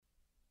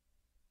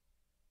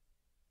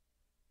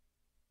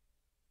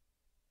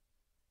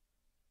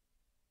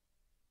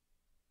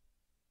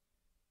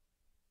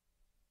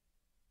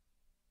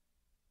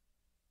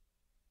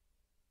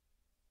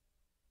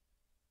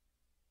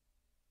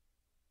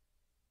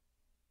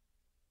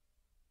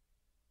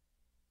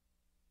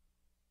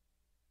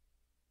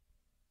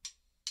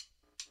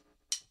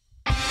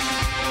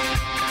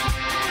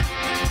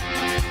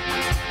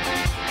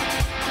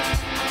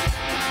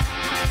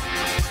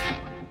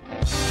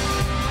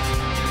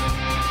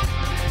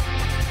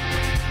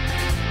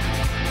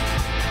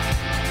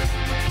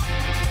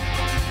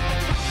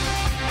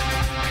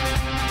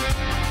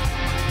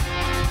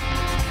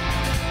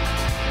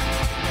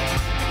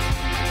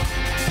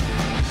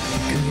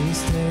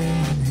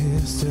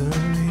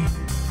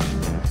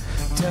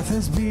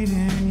has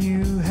beaten,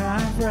 you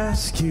have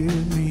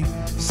rescued me.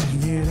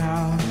 Sing it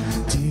out,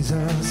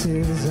 Jesus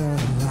is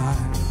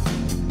alive.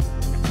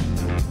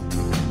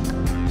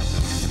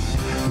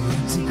 The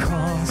empty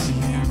cross, the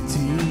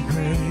empty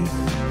grave,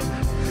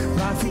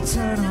 life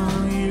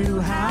eternal, you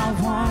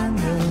have won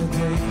the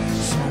day.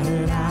 Shout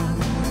it out,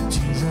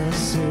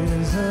 Jesus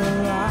is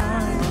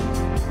alive.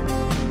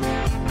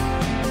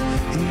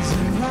 He's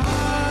alive.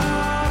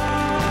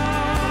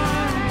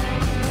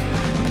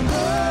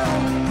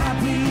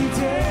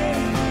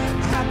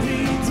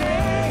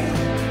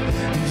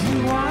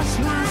 Wash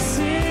my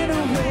sin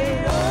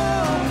away. Oh,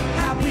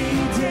 happy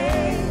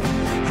day,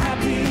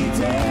 happy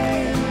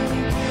day.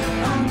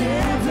 I'll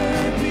never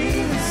be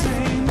the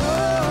same. Oh,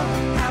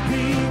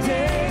 happy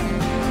day,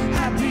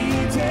 happy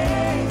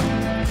day.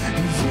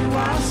 You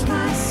wash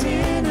my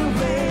sin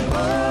away.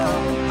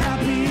 Oh,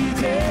 happy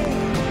day,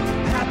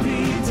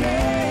 happy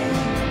day.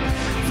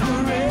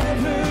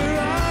 Forever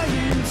I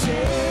am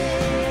changed.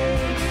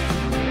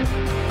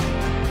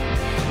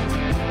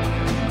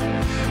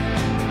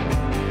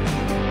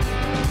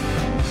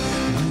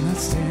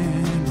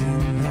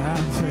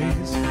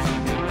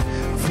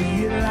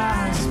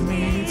 Realize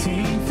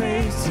meeting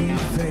face to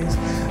face.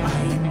 I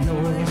am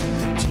yours,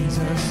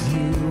 Jesus,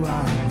 you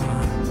are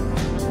mine.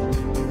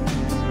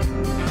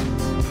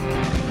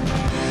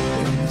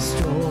 In this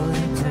joy,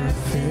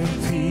 perfect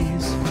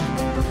peace,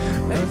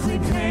 earthly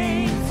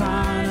pain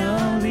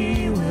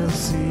finally we'll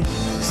see.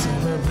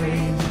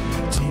 Celebrate,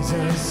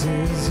 Jesus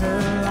is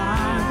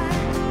alive.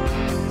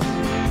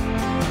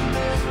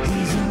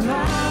 He's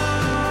alive.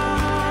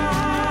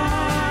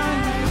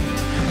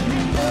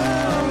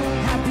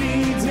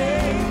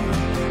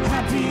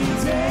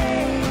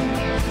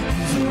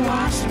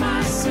 Wash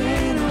my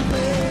sin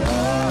away. Oh,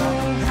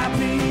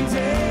 happy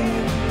day,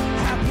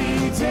 happy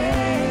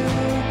day.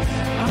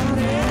 I'll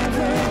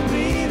never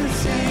be the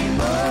same.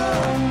 Oh,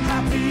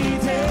 happy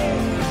day,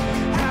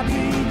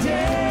 happy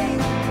day.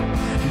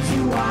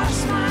 You wash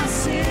my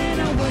sin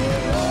away.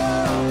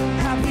 Oh,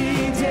 happy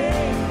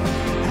day,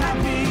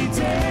 happy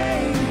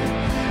day.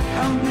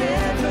 I'll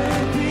never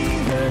be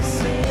the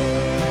same.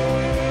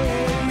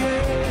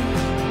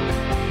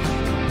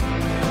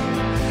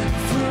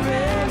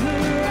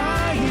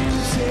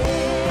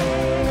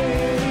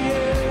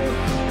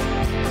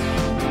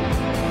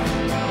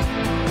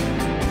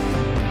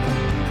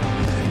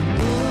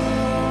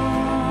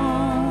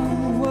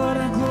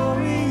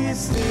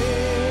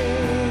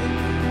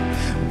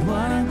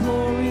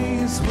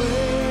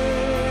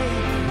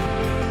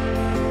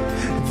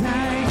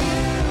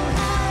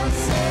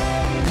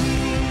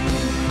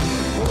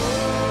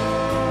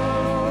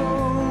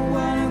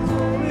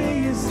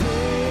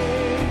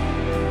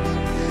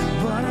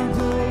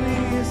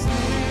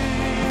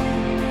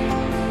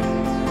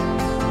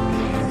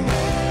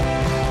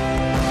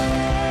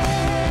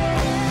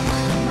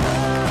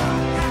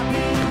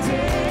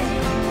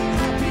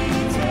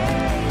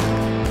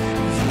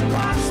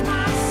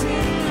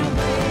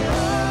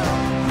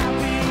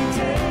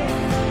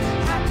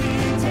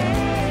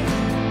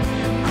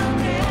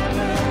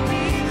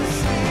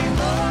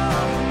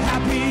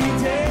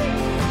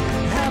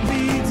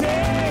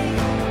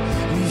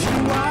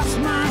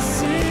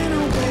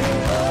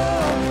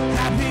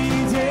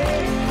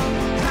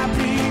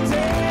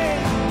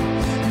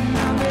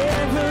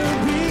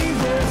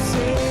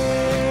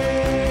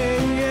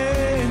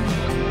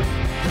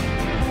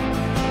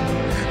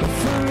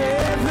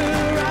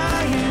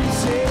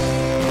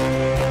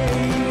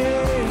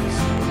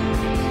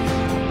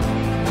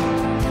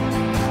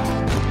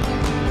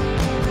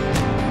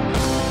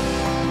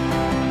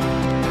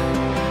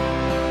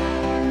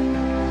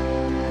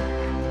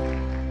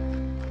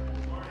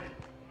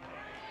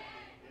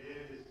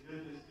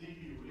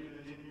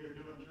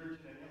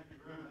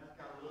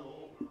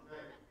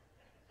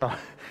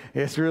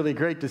 It's really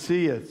great to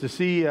see you. To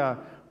see,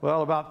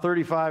 well, about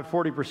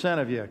 35-40%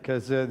 of you,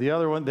 because the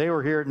other one, they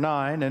were here at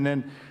 9, and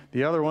then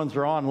the other ones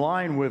are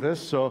online with us.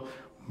 So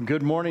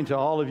good morning to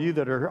all of you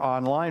that are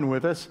online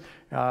with us.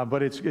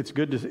 But it's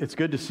good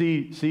to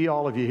see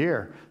all of you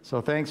here.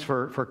 So thanks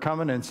for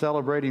coming and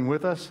celebrating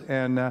with us.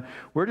 And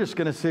we're just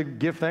going to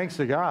give thanks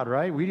to God,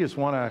 right? We just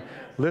want to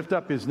lift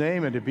up His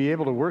name and to be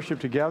able to worship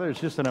together.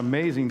 It's just an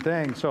amazing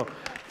thing. So,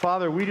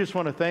 Father, we just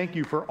want to thank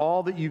you for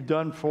all that you've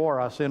done for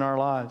us in our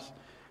lives.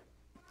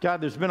 God,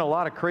 there's been a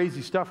lot of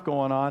crazy stuff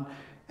going on,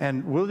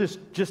 and we'll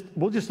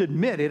just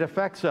admit it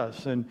affects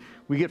us, and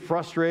we get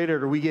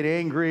frustrated, or we get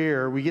angry,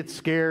 or we get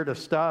scared of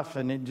stuff,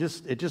 and it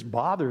just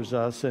bothers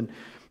us. And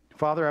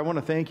Father, I want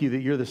to thank you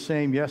that you're the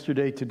same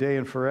yesterday, today,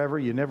 and forever.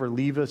 You never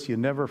leave us. You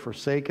never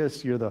forsake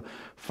us. You're the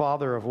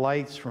Father of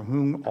lights, from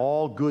whom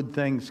all good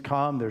things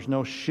come. There's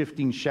no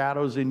shifting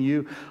shadows in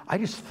you. I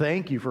just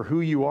thank you for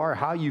who you are,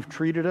 how you've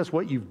treated us,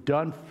 what you've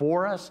done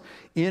for us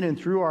in and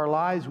through our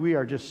lives. We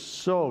are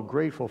just so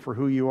grateful for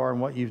who you are and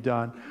what you've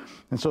done.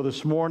 And so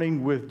this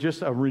morning, with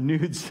just a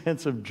renewed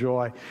sense of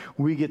joy,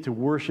 we get to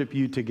worship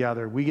you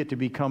together. We get to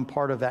become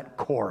part of that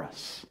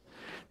chorus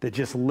that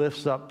just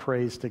lifts up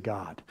praise to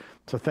God.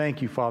 So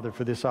thank you, Father,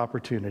 for this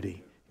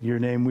opportunity. In your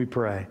name we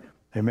pray.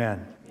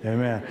 Amen.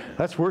 Amen.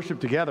 Let's worship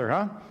together,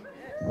 huh?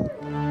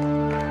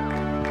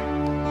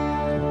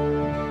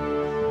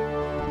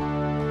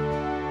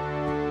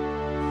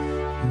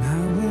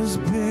 I was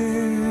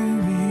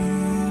buried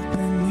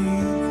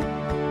beneath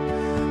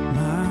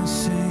my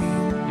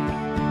shame.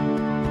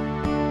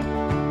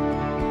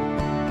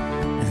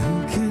 Who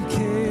could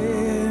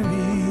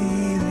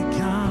carry the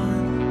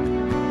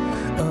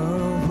kind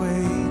of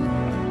weight?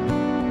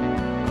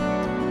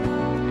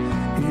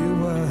 It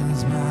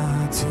was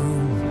my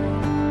tomb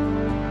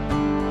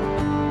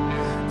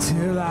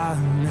till I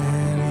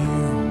met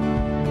you.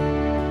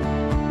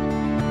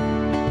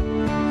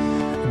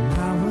 And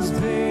I was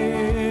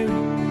buried,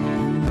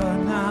 but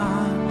now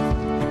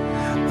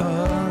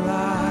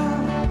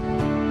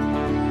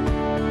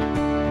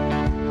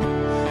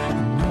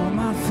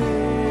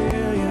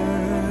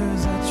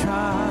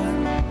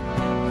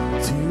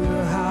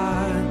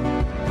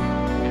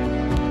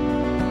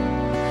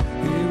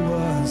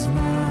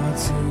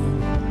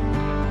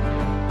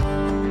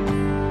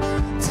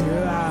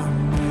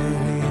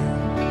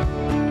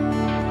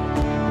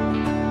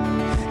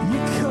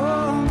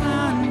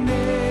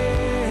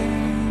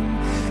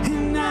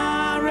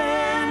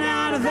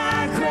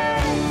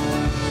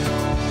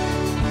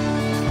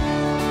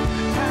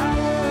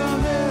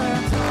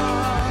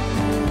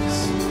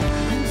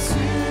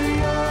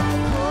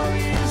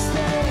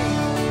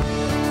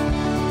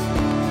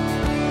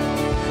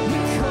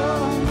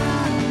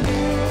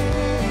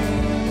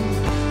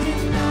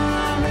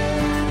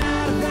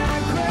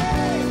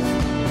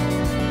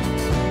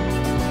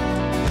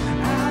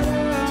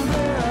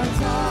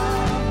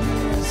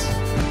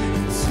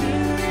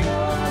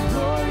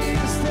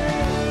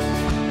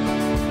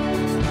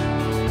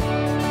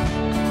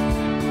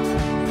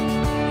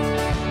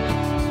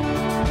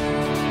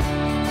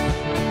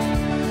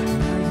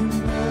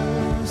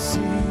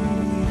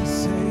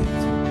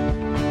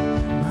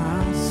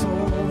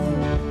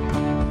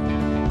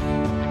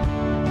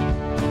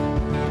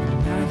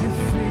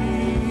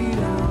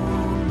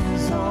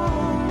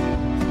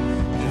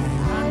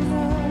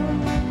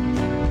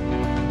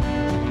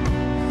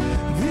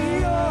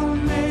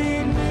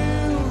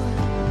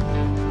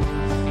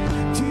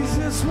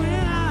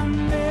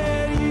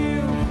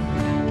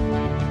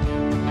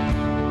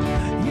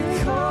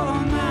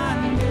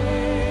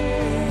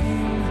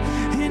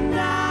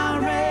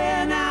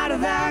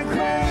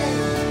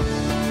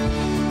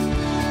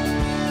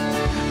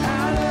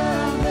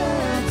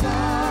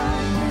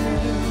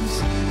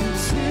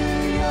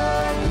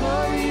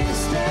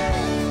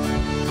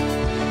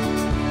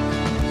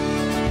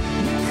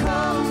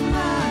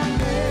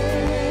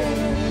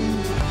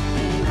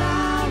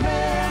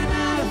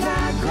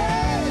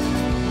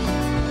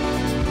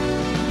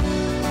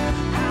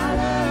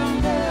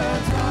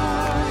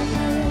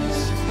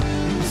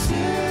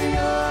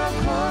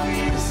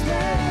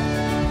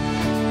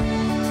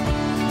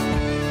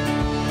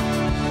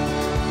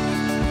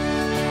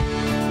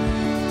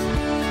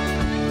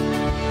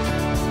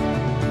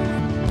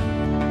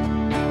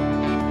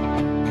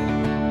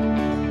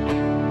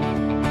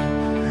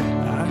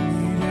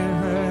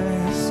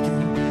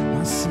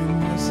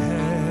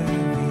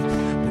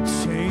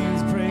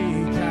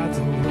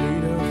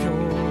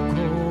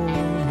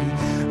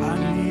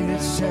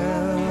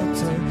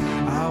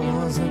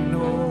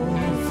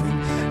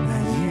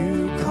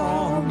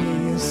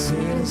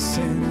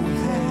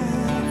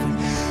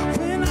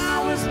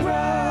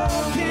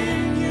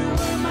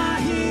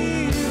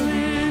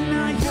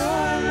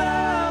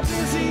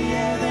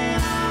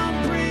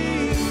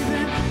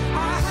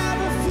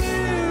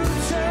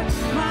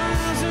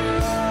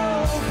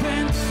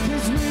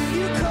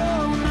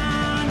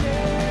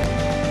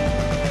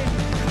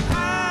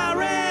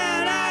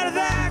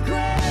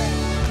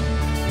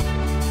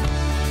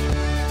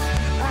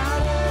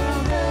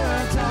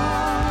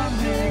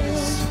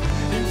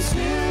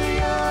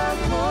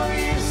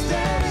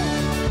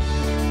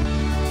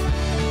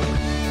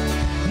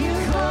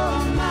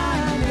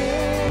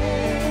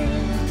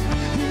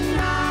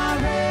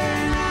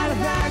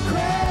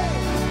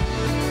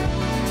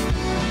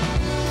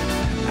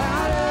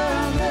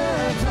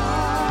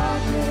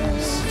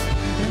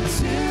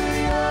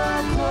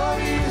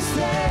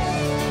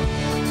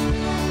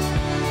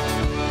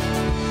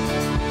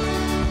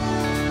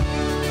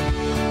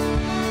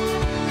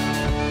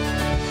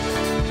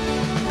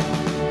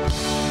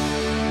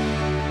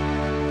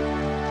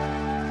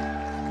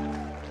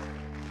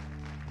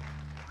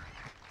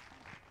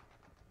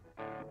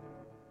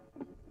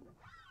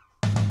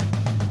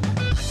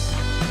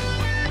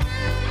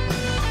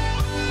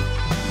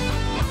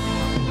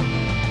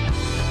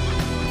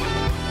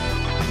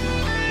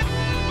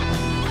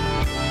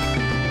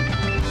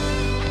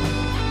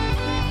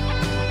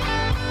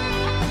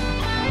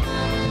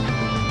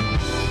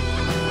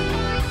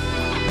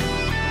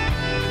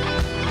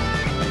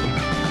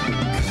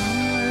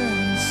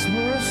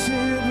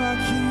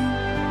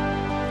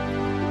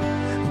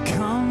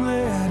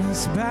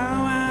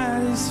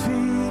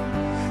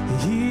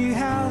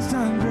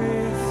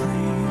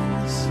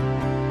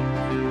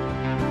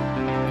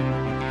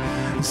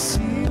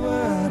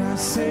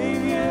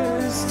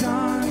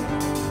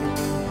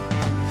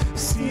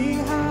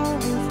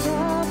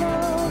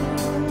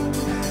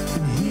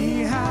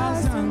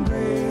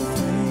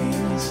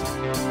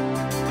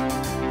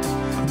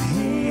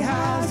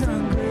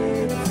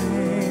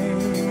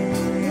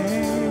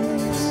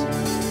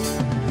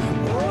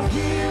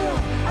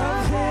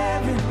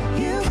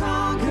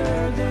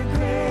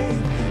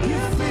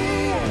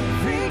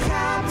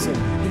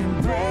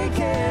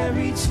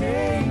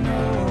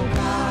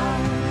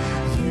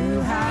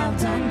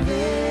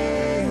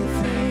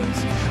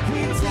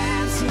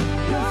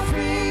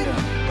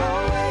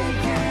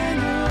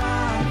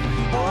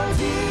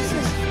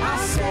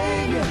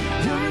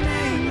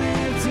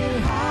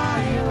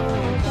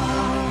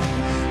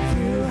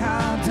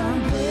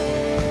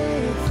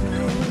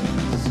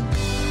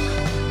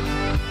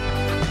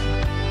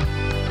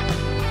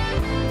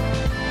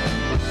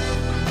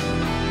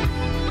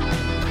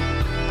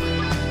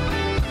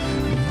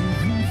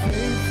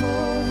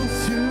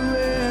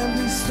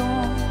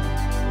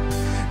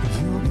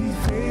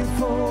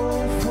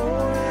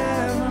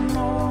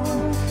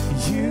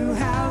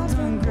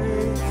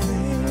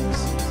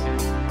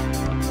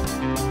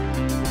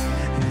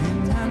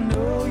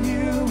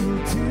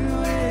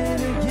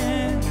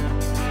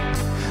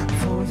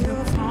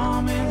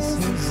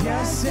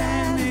yes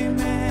and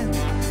amen.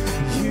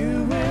 You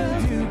will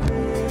do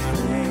great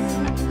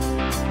things.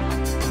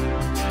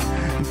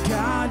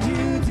 God,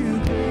 you do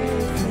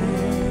great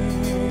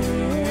things.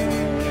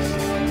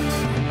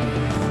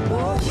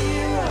 Oh,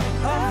 hero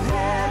of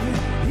heaven,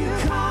 you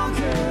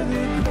conquer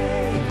the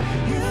grave.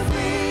 You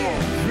free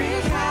every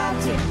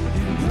captive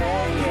and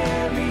break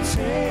every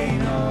chain.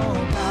 Oh,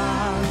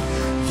 God,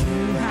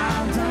 you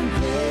have done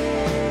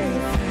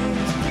great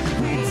things.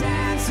 We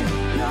dance in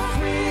your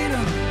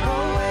freedom,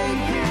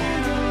 awake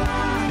and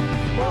alive.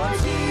 Oh,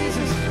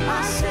 Jesus,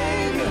 our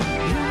Savior,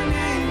 your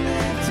name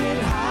lifted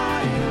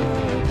high.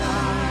 Oh,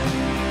 God,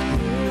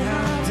 you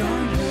have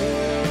done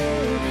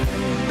great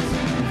things.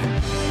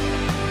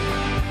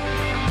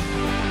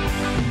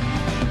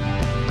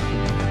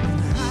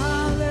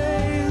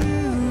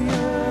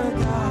 Hallelujah,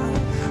 God,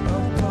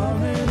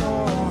 above it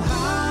all.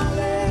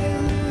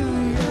 Hallelujah,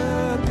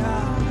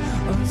 God,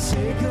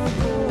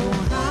 unshakable.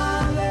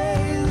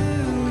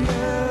 Hallelujah,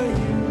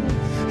 you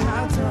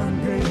have done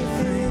great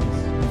things.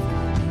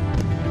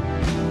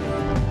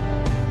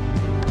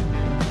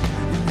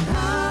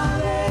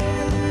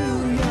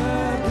 Hallelujah,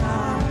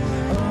 God,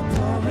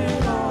 above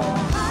it all.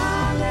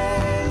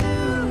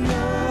 Hallelujah,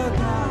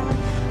 God,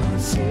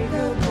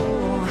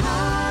 unshakable.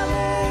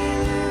 Hallelujah,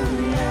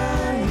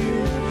 you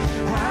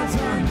have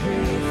done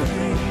great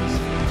things.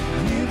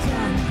 You've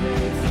done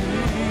great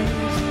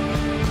things.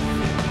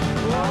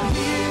 Oh,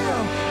 hero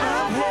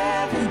of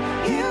heaven,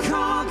 you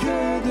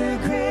conquered the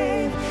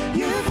grave.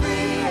 You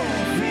free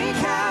every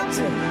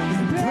captive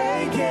and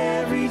break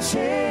every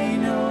chain.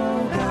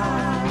 Oh,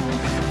 God,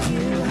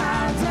 you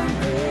have done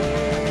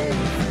great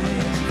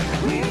things.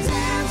 We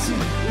dance in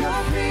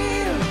your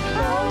freedom,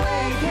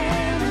 awake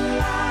and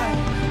alive.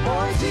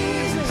 Oh,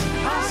 Jesus,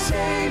 our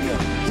Savior,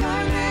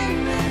 your name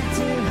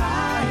lifted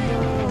high.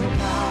 Oh,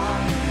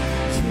 God,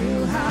 you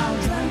have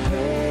done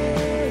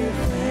great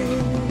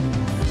things.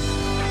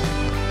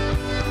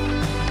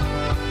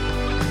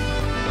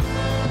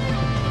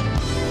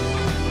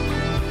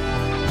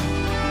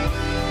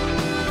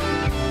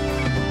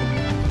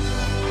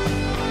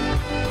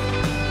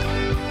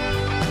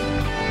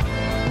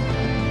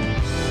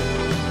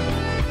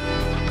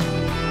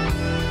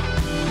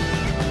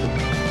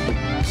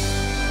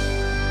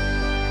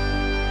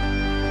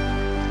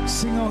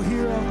 Sing, oh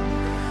hero,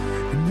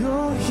 and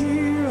oh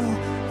hero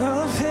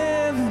of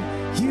heaven,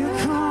 you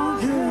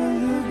conquer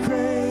the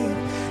grave.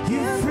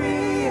 You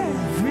free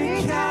every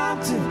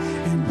captive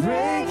and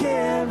break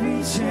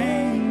every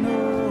chain.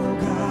 Oh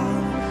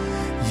God,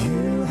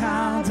 you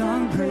have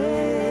done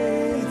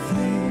great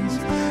things.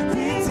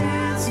 We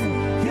dance in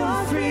your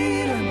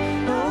freedom,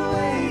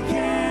 awake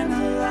and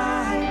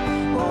alive.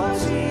 Oh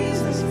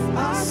Jesus,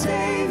 our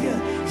Savior,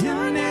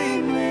 your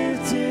name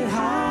lifted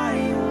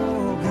high.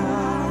 Oh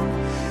God,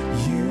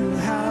 you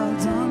have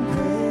done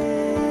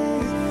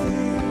great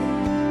things.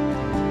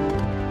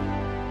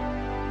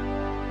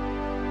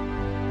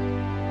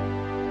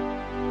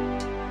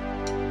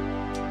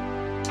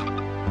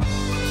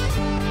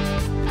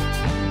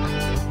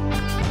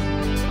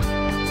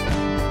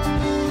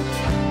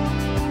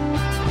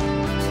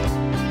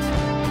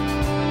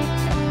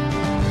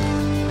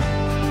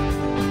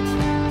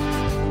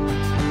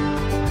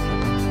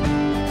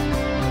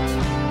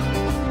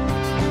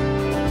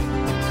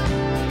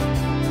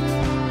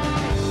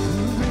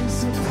 Who brings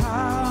the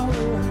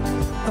power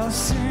of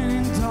sin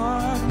and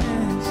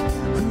darkness?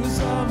 Whose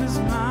love is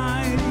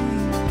mighty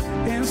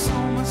and so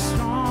much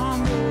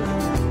stronger?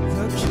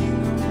 The King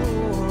of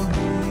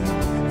glory,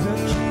 the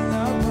King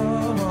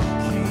above all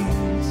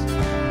kings.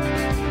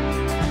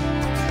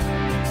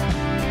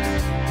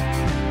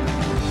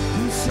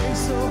 Who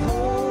shakes the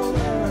whole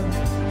earth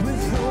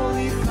with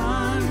holy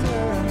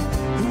thunder?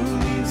 Who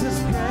leaves us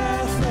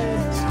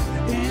breathless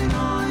in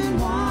awe and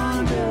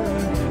wonder?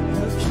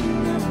 The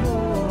King of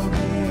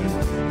glory,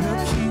 the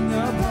King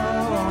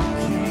above all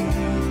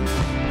kings.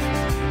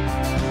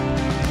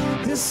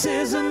 This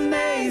is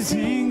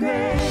amazing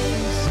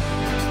grace.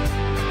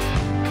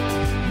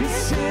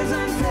 This is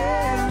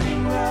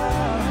unfailing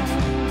love.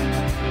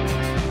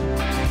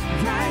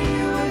 That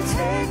you would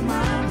take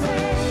my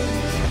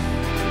place.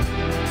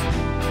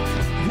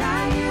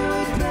 That you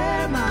would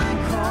bear my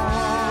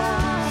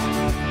cross.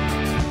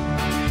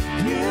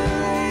 You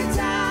laid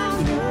down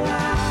your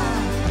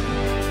life.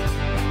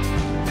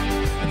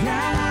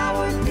 That I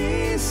would be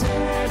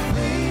set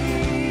free.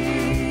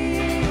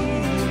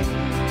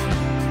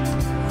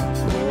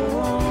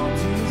 Oh,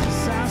 Jesus,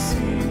 I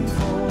sing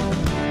for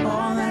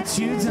all that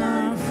you've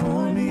done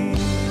for me.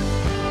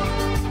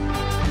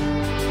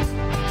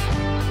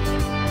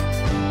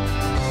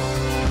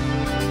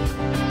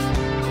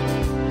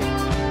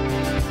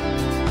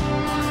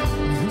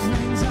 Who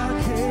brings our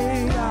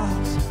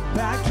chaos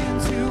back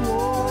into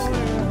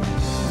order?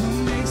 Who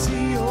makes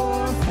the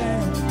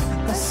orphan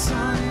a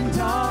son and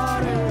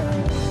daughter?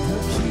 The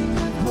King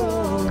of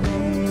glory.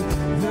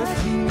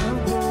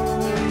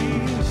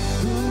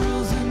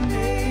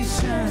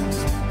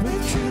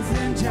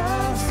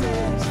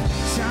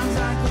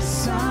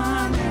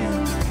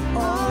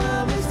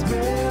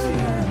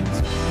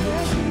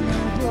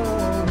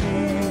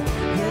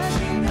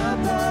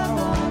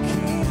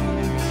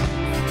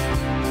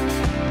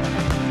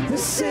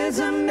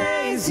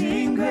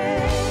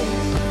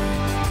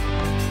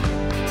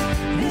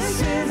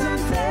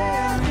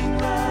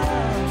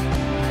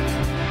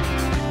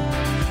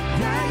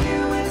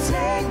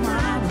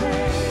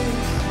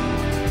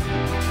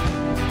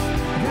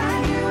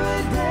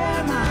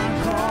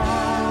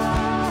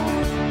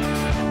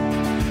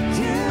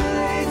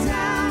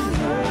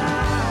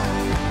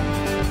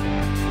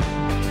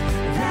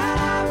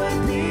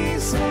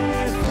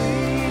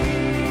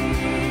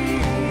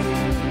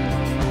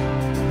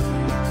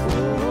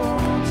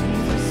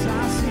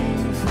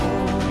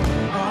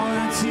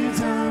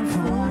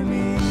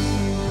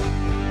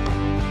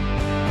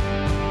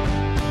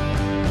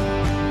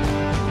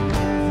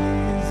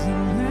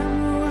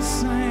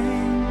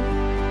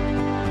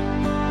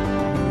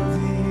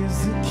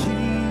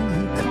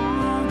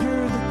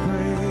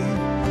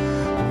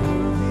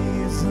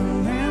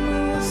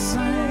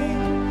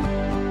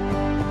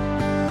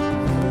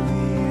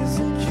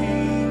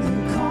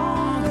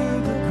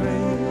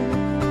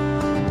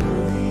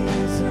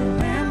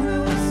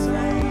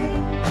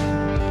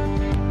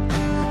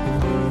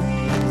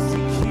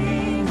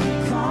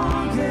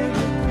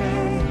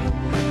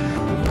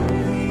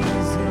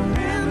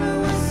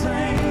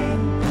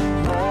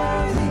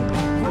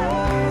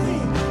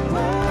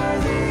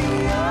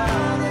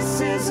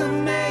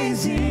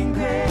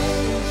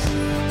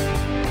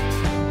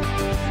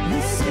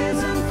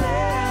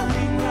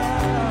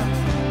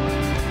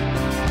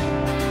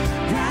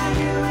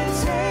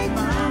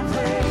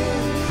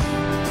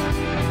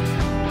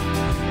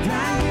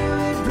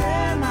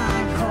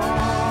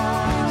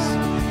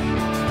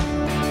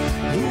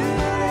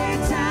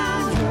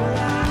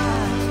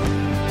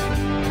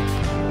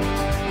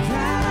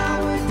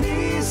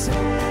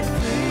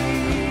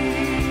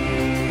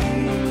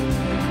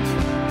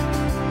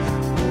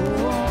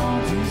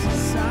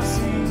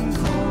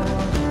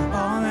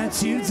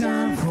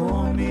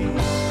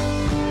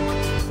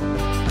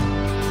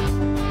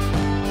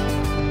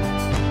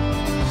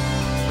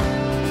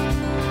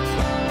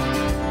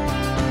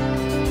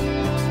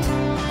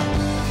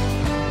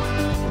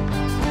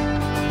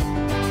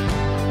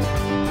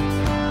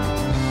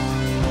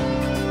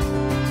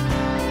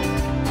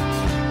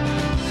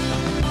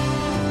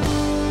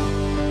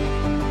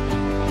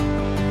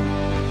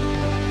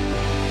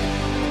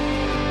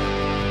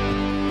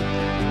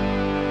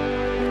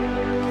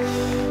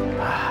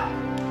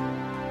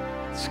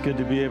 good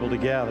to be able to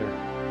gather.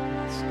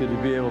 It's good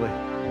to be able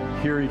to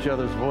hear each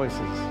other's voices.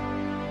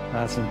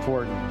 That's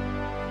important.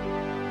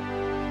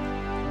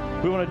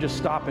 We want to just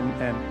stop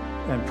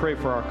and pray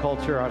for our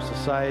culture, our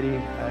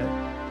society.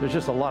 There's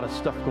just a lot of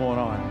stuff going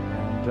on,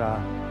 and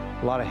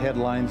a lot of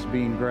headlines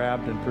being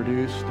grabbed and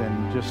produced,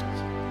 and just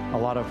a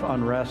lot of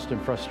unrest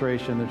and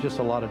frustration. There's just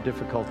a lot of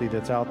difficulty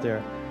that's out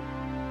there.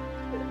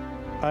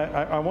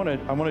 I want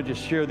to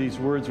just share these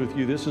words with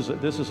you. This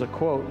is a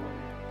quote.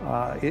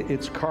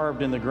 It's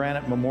carved in the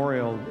granite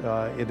memorial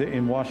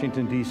in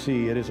Washington,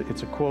 D.C.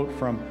 It's a quote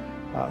from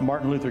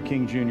Martin Luther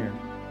King Jr.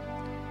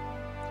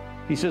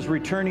 He says,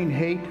 "Returning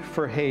hate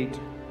for hate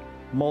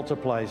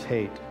multiplies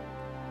hate,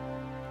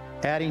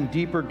 adding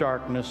deeper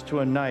darkness to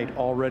a night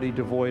already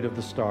devoid of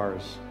the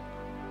stars.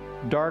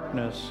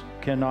 Darkness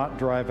cannot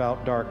drive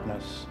out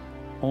darkness.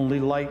 Only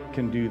light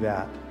can do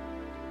that.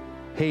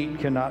 Hate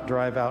cannot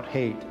drive out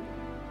hate.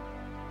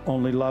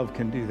 Only love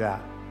can do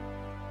that."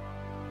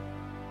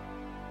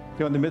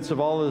 You know, in the midst of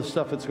all of the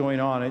stuff that's going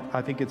on,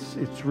 I think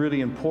it's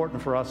really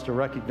important for us to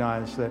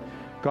recognize that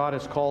God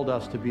has called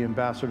us to be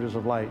ambassadors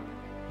of light.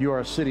 You are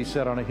a city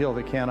set on a hill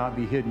that cannot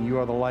be hidden. You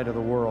are the light of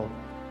the world.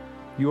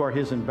 You are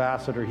his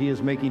ambassador. He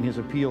is making his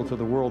appeal to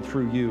the world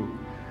through you.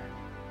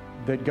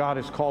 That God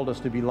has called us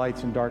to be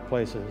lights in dark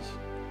places,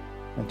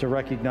 and to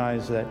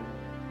recognize that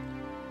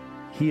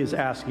he is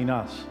asking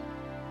us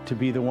to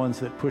be the ones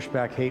that push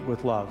back hate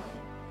with love.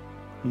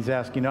 He's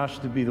asking us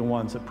to be the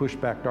ones that push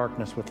back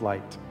darkness with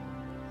light.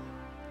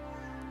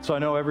 So I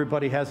know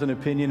everybody has an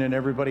opinion, and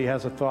everybody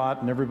has a thought,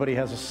 and everybody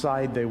has a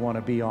side they want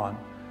to be on.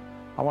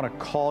 I want to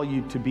call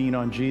you to being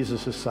on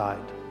Jesus' side.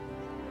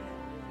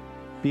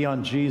 Be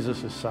on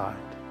Jesus' side.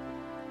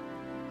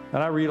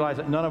 And I realize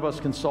that none of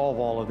us can solve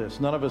all of this.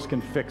 None of us can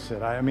fix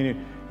it. I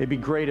mean, it'd be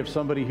great if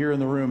somebody here in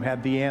the room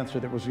had the answer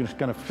that was just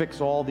going to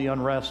fix all the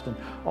unrest and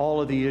all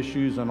of the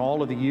issues and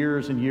all of the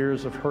years and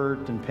years of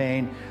hurt and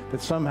pain,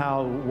 that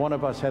somehow one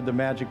of us had the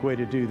magic way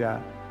to do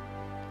that.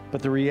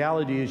 But the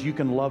reality is, you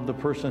can love the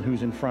person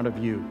who's in front of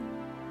you.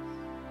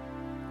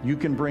 You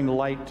can bring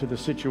light to the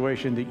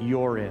situation that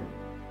you're in.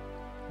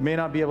 You may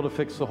not be able to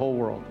fix the whole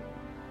world,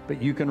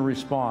 but you can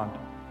respond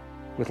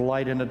with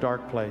light in a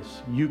dark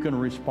place. You can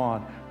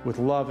respond with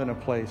love in a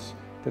place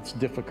that's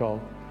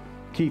difficult.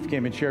 Keith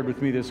came and shared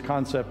with me this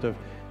concept of,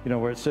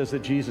 where it says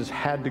that Jesus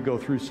had to go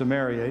through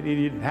Samaria. He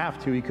didn't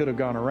have to. He could have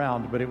gone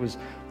around, but it was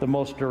the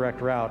most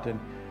direct route. And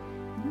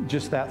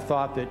just that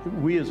thought that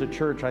we as a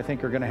church, I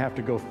think, are going to have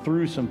to go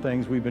through some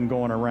things we've been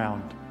going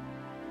around.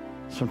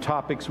 Some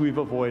topics we've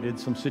avoided,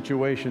 some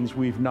situations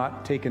we've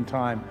not taken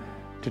time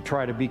to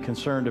try to be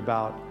concerned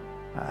about.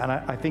 And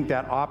I think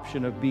that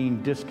option of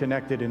being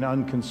disconnected and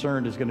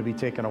unconcerned is going to be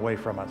taken away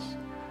from us.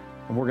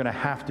 And we're going to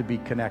have to be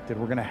connected.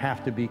 We're going to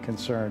have to be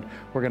concerned.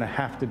 We're going to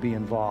have to be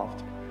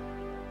involved.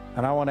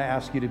 And I want to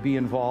ask you to be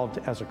involved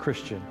as a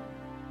Christian.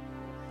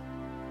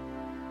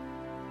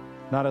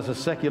 Not as a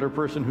secular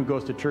person who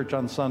goes to church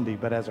on Sunday,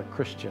 but as a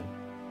Christian.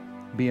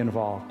 Be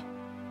involved.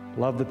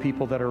 Love the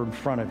people that are in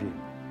front of you.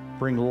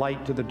 Bring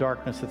light to the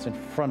darkness that's in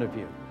front of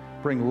you.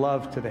 Bring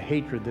love to the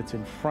hatred that's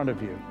in front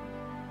of you.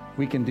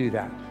 We can do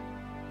that.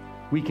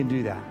 We can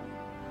do that.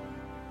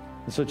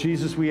 And so,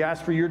 Jesus, we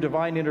ask for your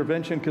divine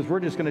intervention, because we're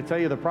just going to tell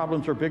you the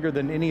problems are bigger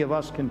than any of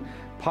us can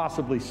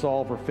possibly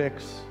solve or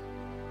fix.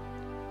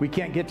 We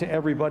can't get to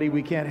everybody.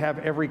 We can't have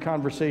every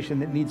conversation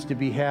that needs to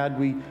be had.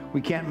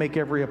 We can't make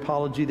every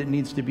apology that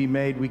needs to be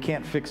made. We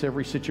can't fix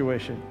every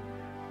situation.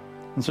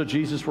 And so,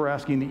 Jesus, we're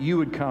asking that you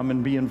would come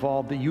and be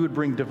involved, that you would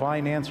bring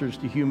divine answers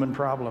to human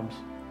problems.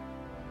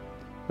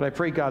 But I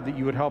pray, God, that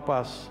you would help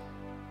us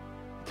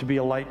to be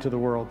a light to the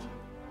world,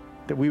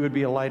 that we would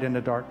be a light in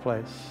a dark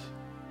place,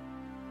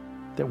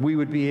 that we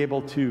would be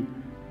able to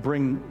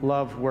bring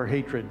love where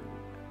hatred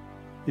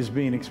is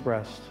being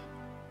expressed,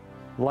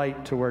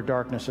 light to where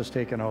darkness has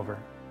taken over.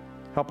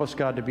 Help us,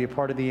 God, to be a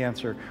part of the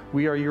answer.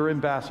 We are your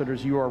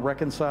ambassadors. You are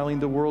reconciling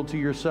the world to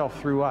yourself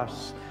through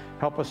us.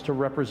 Help us to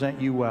represent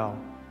you well.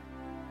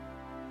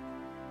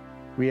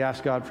 We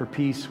ask, God, for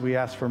peace. We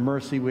ask for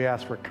mercy. We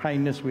ask for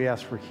kindness. We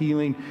ask for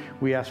healing.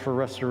 We ask for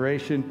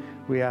restoration.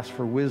 We ask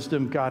for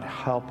wisdom. God,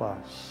 help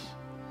us.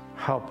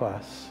 Help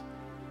us,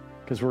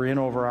 because we're in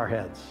over our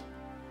heads.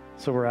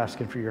 So we're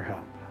asking for your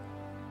help.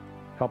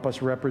 Help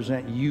us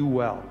represent you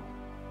well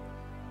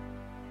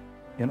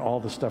in all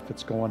the stuff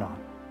that's going on.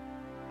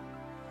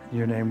 In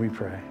your name we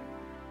pray.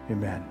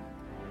 Amen.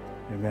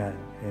 Amen.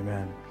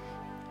 Amen.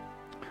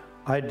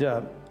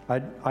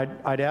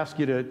 I'd ask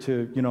you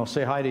to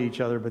say hi to each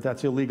other, but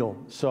that's illegal.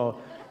 So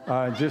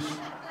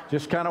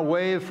just kind of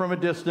wave from a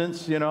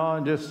distance,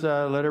 and just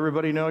let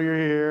everybody know you're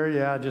here.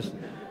 Yeah,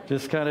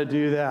 just kind of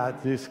do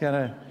that. Just kind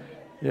of,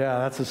 yeah,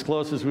 that's as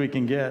close as we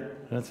can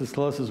get. That's as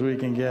close as we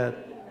can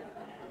get.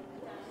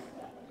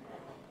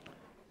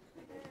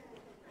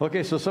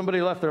 Okay, so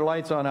somebody left their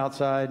lights on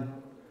outside.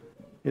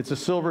 It's a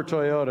silver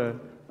Toyota.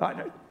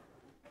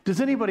 Does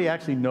anybody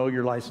actually know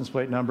your license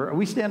plate number?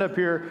 We stand up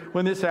here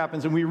when this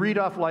happens and we read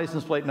off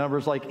license plate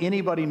numbers like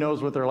anybody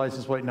knows what their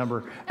license plate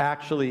number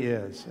actually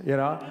is,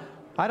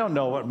 I don't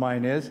know what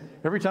mine is.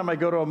 Every time I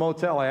go to a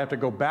motel, I have to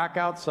go back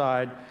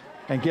outside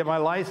and get my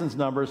license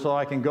number so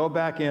I can go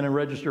back in and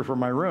register for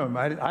my room.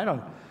 I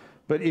don't.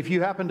 But if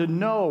you happen to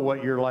know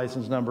what your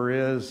license number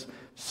is,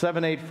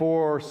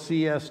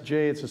 784CSJ,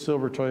 it's a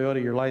silver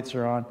Toyota, your lights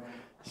are on.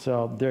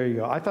 So there you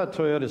go. I thought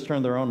Toyotas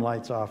turned their own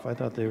lights off. I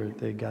thought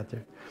they got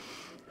there.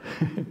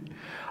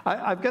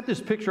 I've got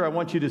this picture I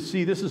want you to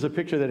see. This is a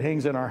picture that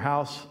hangs in our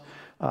house,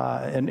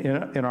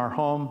 in our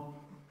home.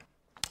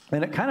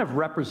 And it kind of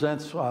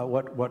represents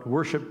what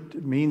worship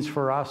means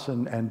for us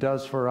and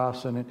does for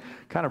us. And it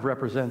kind of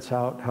represents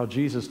how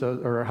Jesus does,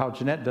 or how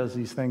Jeanette does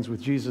these things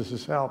with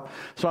Jesus' help.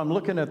 So I'm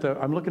looking at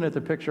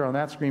the picture on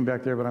that screen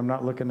back there, but I'm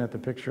not looking at the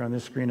picture on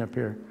this screen up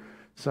here.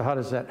 So how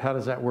does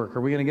that work?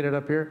 Are we going to get it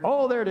up here?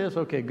 Oh, there it is.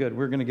 Okay, good.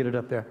 We're going to get it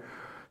up there.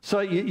 So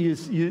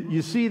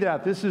you see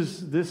that this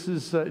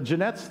is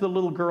Jeanette's the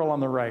little girl on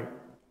the right.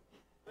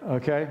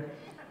 Okay.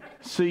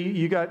 So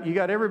you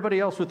got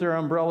everybody else with their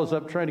umbrellas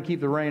up trying to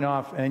keep the rain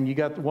off, and you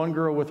got one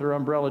girl with her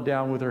umbrella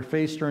down with her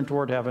face turned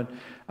toward heaven,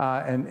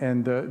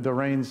 and the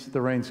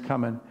rain's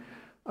coming.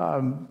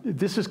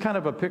 This is kind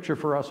of a picture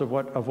for us of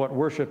what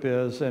worship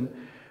is, and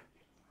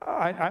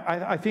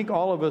I think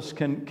all of us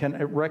can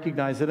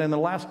recognize that in the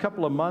last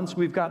couple of months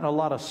we've gotten a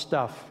lot of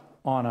stuff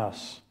on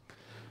us.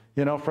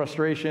 You know,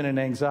 frustration and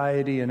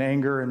anxiety and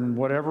anger and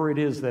whatever it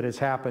is that has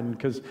happened,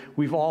 because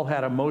we've all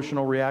had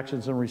emotional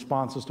reactions and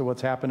responses to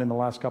what's happened in the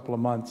last couple of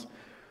months.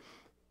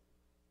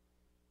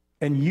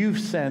 And you've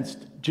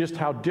sensed just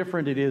how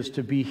different it is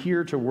to be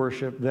here to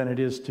worship than it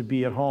is to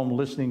be at home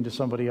listening to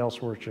somebody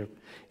else worship.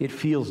 It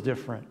feels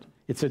different.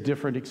 It's a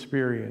different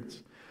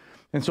experience.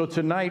 And so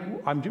tonight,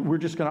 we're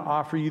just going to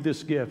offer you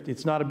this gift.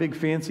 It's not a big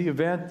fancy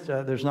event.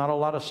 There's not a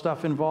lot of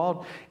stuff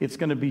involved. It's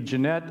going to be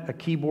Jeanette, a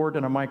keyboard,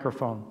 and a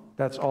microphone.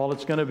 That's all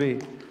it's going to be.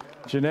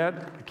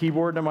 Jeanette, a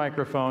keyboard, and a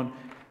microphone.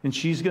 And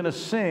she's going to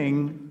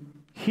sing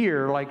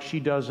here like she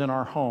does in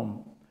our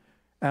home.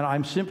 And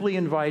I'm simply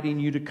inviting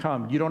you to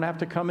come. You don't have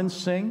to come and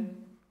sing.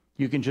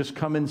 You can just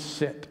come and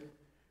sit.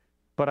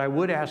 But I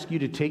would ask you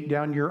to take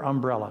down your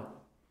umbrella.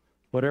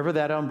 Whatever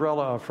that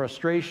umbrella of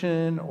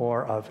frustration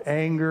or of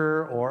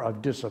anger or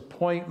of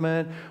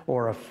disappointment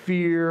or of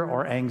fear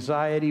or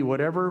anxiety,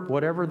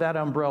 whatever that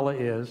umbrella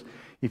is,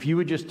 if you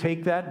would just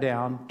take that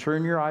down,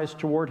 turn your eyes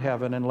toward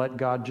heaven and let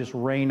God just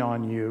rain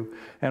on you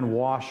and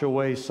wash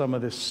away some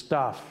of this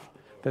stuff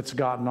that's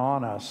gotten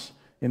on us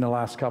in the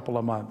last couple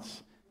of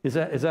months. Is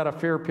that a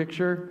fair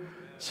picture?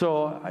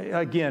 So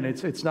again,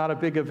 it's not a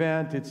big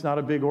event. It's not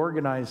a big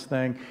organized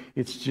thing.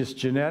 It's just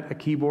Jeanette, a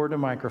keyboard, and a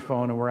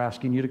microphone, and we're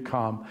asking you to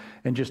come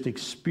and just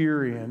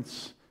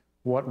experience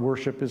what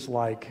worship is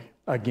like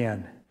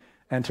again,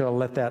 and to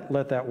let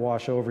that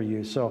wash over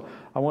you. So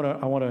I want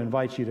to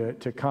invite you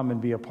to come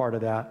and be a part of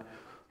that.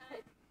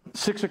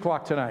 6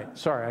 o'clock tonight.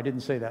 Sorry, I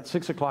didn't say that.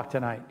 6 o'clock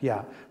tonight.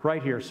 Yeah,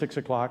 right here, 6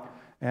 o'clock,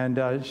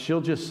 and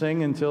she'll just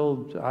sing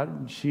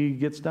until she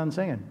gets done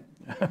singing.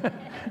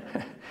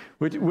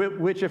 Which,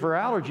 if her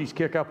allergies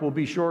kick up, will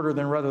be shorter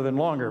rather than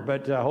longer.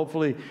 But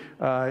hopefully,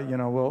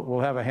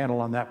 we'll have a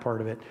handle on that part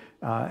of it,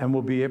 and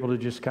we'll be able to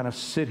just kind of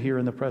sit here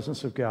in the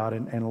presence of God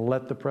and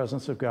let the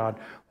presence of God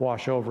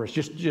wash over us.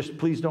 Just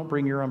please don't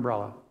bring your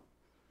umbrella,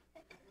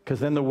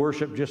 because then the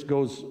worship just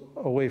goes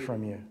away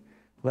from you.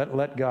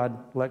 Let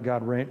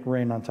God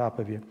rain on top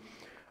of you.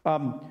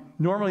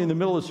 Normally in the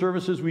middle of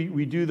services,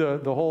 we do the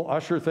whole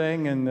usher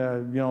thing and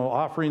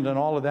offerings and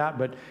all of that,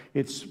 but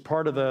it's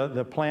part of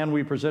the plan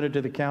we presented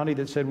to the county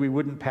that said we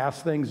wouldn't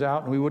pass things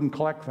out and we wouldn't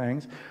collect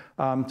things.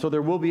 So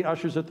there will be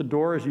ushers at the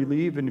door as you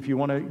leave, and if you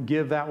want to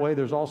give that way,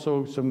 there's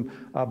also some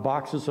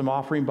boxes, some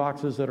offering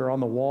boxes that are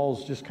on the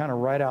walls just kind of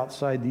right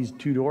outside these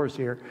two doors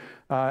here,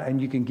 and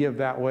you can give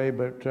that way,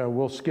 but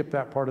we'll skip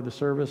that part of the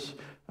service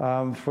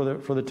for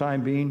the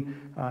time being,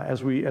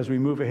 as we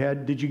move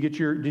ahead. Did you get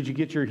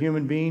your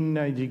human being?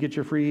 Did you get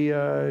your free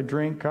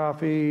drink,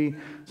 coffee?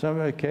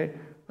 Okay.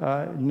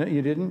 No,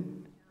 you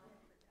didn't.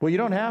 Well, you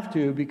don't have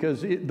to,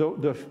 because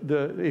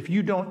if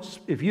you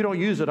don't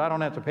use it, I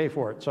don't have to pay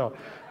for it. So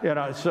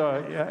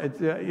so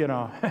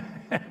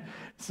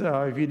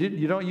if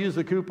you don't use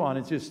the coupon,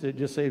 it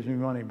just saves me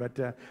money.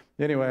 But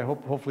anyway,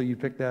 hopefully you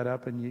picked that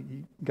up and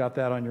you got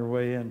that on your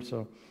way in.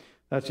 So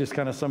that's just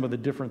kind of some of the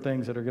different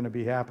things that are going to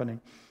be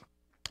happening.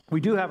 We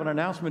do have an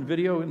announcement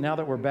video now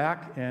that we're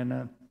back,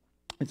 and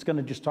it's going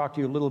to just talk to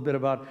you a little bit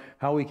about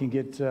how we can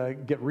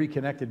get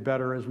reconnected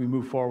better as we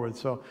move forward.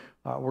 So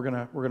we're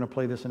gonna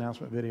play this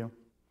announcement video.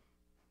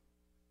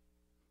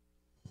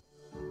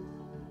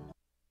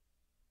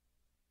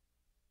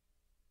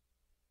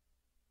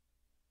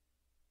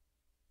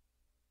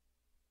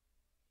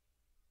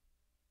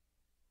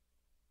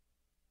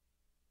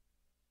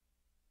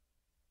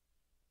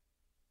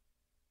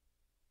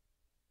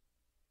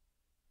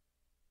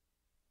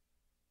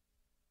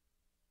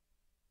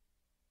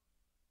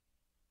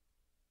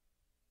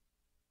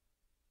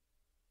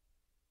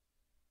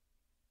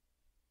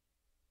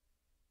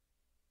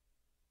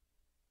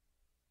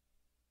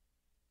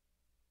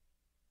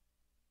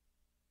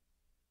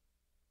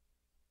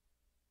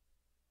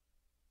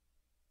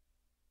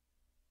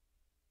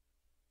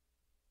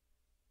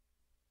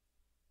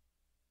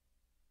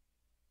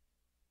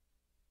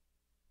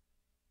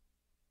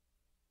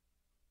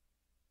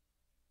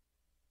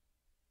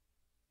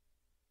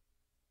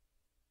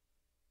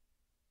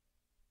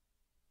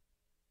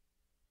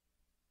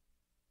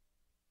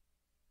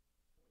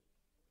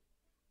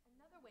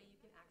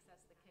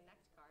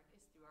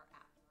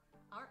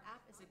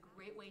 is a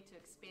great way to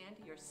expand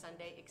your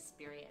Sunday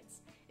experience.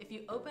 If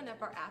you open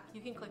up our app,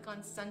 you can click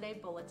on Sunday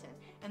Bulletin,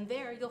 and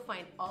there you'll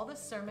find all the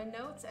sermon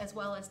notes as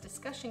well as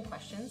discussion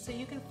questions, so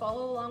you can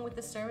follow along with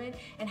the sermon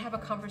and have a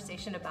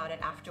conversation about it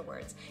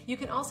afterwards. You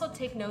can also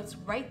take notes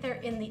right there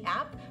in the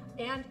app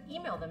and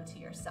email them to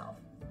yourself.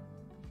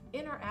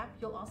 In our app,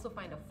 you'll also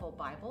find a full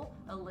Bible,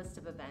 a list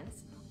of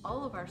events,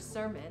 all of our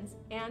sermons,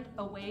 and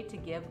a way to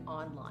give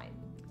online.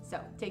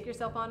 So take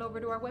yourself on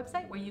over to our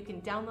website where you can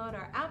download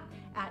our app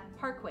at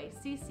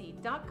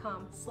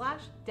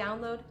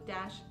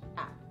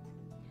parkwaycc.com/download-app.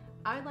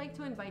 I'd like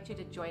to invite you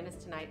to join us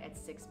tonight at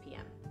 6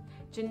 p.m.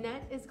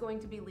 Jeanette is going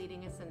to be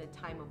leading us in a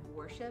time of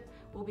worship.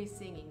 We'll be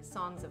singing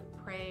songs of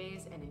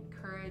praise and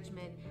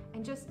encouragement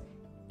and just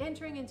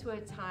entering into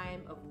a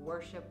time of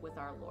worship with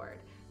our Lord.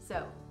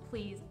 So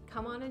please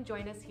come on and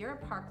join us here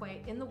at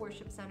Parkway in the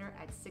Worship Center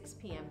at 6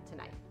 p.m.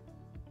 tonight.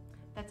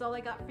 That's all I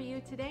got for you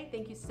today.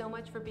 Thank you so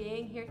much for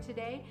being here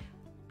today.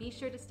 Be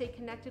sure to stay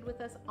connected with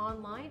us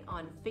online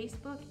on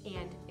Facebook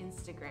and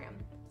Instagram.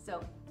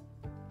 So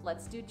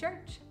let's do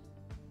church.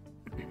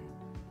 I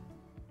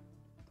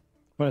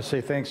want to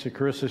say thanks to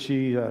Carissa.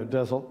 She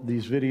does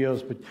these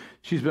videos, but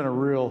she's been a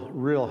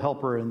real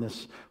helper in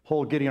this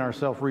whole getting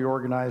ourselves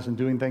reorganized and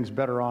doing things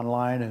better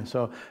online. And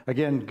so,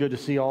 again, good to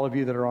see all of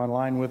you that are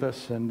online with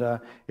us, and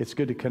it's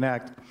good to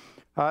connect.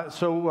 I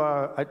see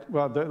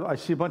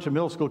a bunch of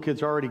middle school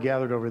kids already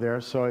gathered over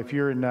there. So if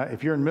you're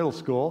in middle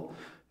school,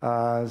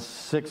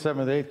 6th,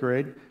 7th, 8th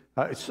grade,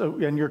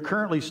 and you're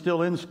currently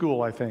still in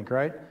school, I think,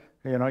 right?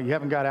 You know, you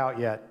haven't got out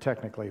yet,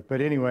 technically.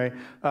 But anyway,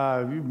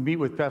 you meet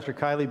with Pastor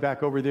Kylie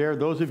back over there.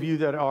 Those of you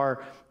that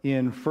are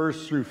in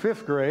 1st through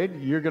 5th grade,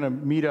 you're going to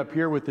meet up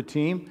here with the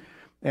team.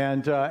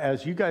 And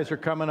as you guys are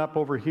coming up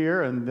over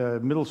here and the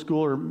middle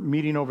school are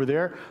meeting over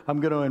there, I'm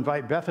going to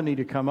invite Bethany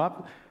to come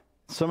up.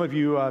 Some of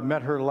you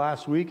met her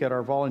last week at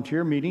our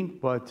volunteer meeting,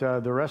 but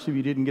the rest of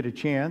you didn't get a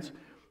chance.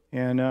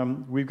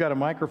 And we've got a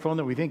microphone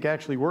that we think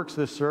actually works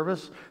this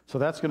service, so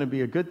that's going to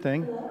be a good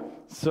thing.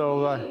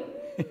 So...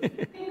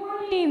 Good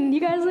morning. You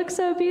guys look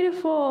so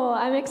beautiful.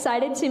 I'm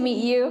excited to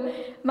meet you.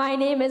 My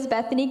name is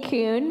Bethany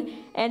Kuhn,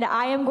 and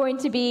I am going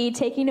to be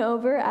taking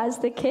over as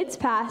the kids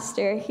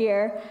pastor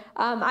here.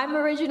 I'm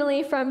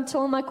originally from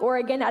Tillamook,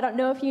 Oregon. I don't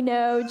know if you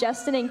know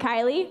Justin and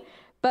Kylie,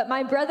 but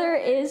my brother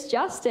is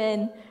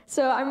Justin.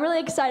 So I'm really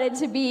excited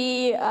to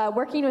be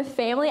working with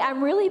family.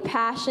 I'm really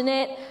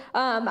passionate.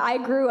 I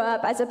grew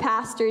up as a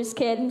pastor's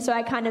kid, and so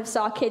I kind of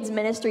saw kids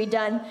ministry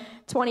done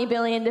 20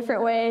 billion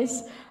different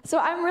ways. So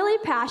I'm really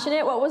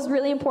passionate. What was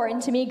really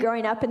important to me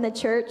growing up in the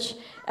church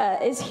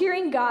is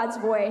hearing God's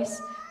voice.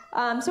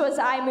 So as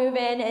I move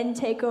in and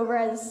take over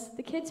as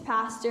the kids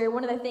pastor,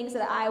 one of the things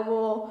that I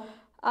will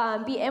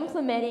be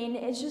implementing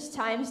is just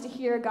times to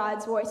hear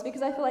God's voice,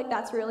 because I feel like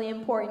that's really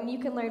important. You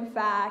can learn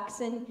facts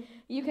and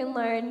you can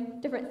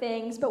learn different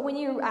things, but when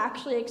you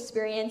actually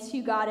experience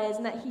who God is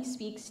and that he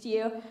speaks to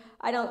you,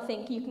 I don't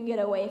think you can get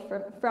away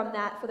from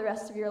that for the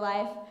rest of your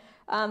life.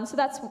 So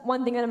that's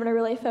one thing that I'm going to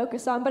really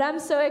focus on. But I'm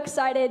so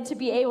excited to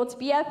be able to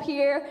be up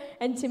here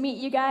and to meet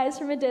you guys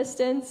from a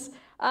distance.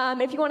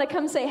 If you want to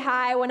come say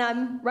hi when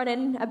I'm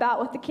running about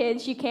with the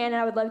kids, you can, and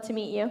I would love to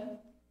meet you.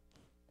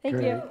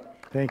 Thank you.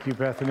 Thank you,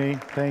 Bethany.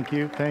 Thank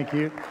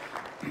you.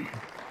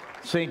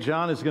 St.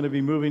 John is going to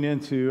be moving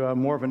into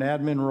more of an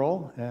admin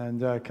role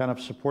and kind of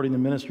supporting the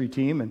ministry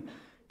team and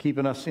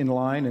keeping us in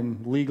line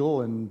and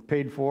legal and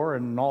paid for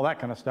and all that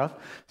kind of stuff.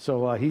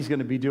 So he's going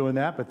to be doing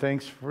that, but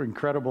thanks for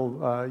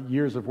incredible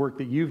years of work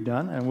that you've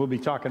done, and we'll be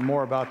talking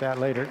more about that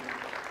later.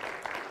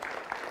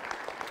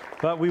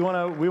 But we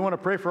want to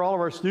pray for all of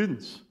our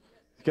students.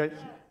 Okay.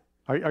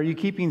 Are you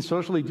keeping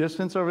socially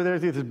distanced over there?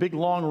 There's a big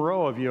long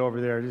row of you over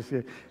there. Just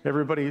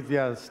everybody,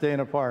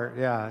 staying apart.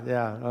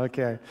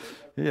 Okay.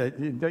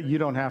 Yeah, you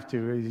don't have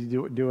to.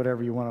 You do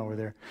whatever you want over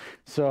there.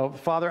 So,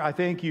 Father, I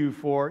thank you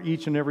for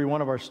each and every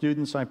one of our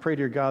students. I pray,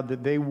 dear God,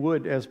 that they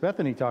would, as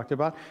Bethany talked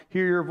about,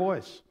 hear your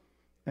voice.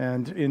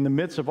 And in the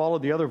midst of all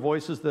of the other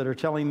voices that are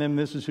telling them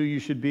this is who you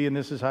should be and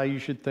this is how you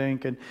should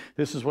think and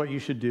this is what you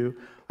should do,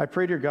 I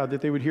pray, dear God,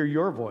 that they would hear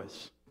your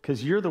voice,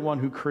 because you're the one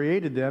who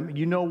created them.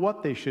 You know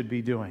what they should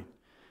be doing,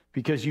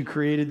 because you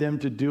created them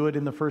to do it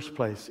in the first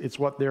place. It's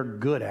what they're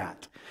good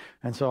at.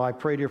 And so I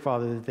pray, dear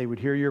Father, that they would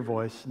hear your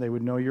voice, and they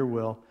would know your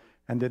will,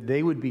 and that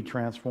they would be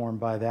transformed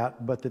by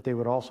that, but that they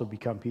would also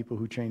become people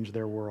who change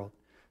their world.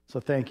 So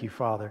thank you,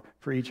 Father,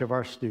 for each of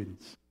our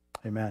students.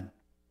 Amen.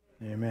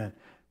 Amen.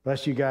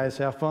 Bless you guys.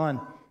 Have fun.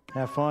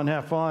 Have fun.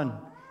 Have fun.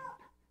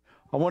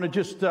 I want to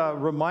just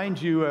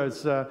remind you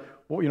as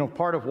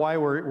part of why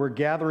we're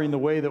gathering the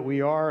way that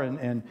we are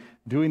and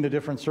doing the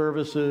different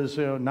services,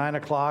 9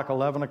 o'clock,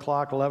 11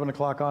 o'clock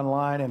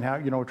online, and how,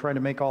 we're trying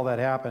to make all that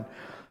happen.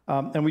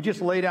 And we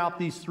just laid out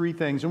these three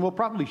things, and we'll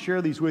probably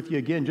share these with you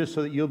again just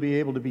so that you'll be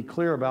able to be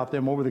clear about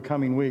them over the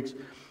coming weeks.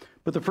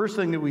 But the first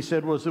thing that we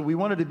said was that we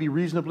wanted to be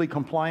reasonably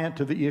compliant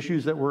to the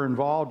issues that were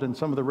involved in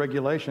some of the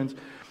regulations.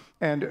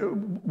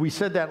 And we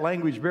said that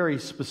language very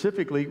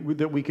specifically,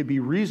 that we could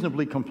be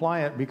reasonably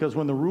compliant, because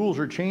when the rules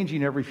are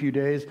changing every few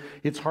days,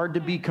 it's hard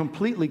to be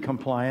completely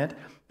compliant.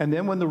 And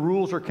then when the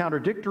rules are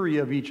contradictory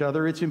of each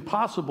other, it's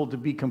impossible to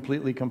be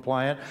completely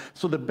compliant.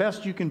 So the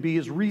best you can be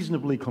is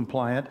reasonably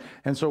compliant.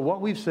 And so what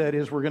we've said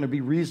is we're going to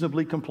be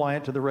reasonably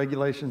compliant to the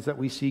regulations that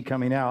we see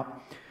coming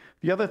out.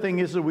 The other thing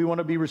is that we want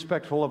to be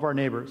respectful of our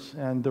neighbors.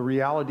 And the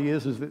reality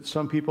is that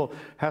some people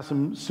have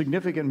some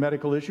significant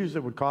medical issues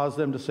that would cause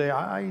them to say,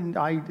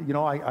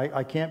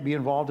 I can't be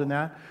involved in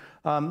that.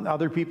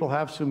 Other people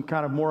have some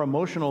kind of more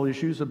emotional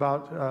issues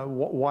about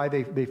why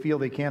they feel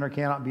they can or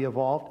cannot be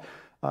involved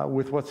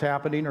with what's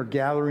happening or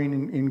gathering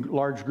in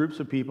large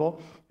groups of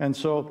people. And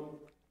so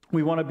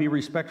we want to be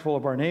respectful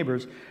of our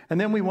neighbors. And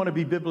then we want to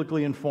be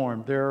biblically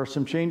informed. There are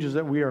some changes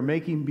that we are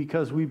making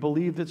because we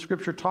believe that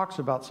Scripture talks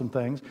about some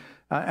things.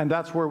 And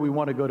that's where we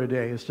want to go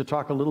today, is to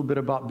talk a little bit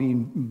about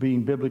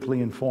being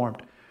biblically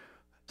informed.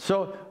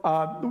 So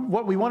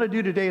what we want to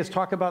do today is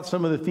talk about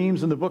some of the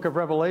themes in the book of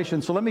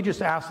Revelation. So let me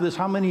just ask this.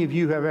 How many of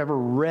you have ever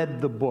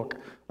read the book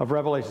of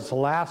Revelation? It's the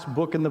last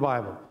book in the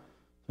Bible.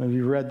 Have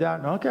you read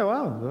that? Okay,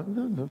 well,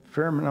 a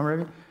fair number of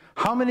you.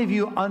 How many of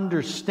you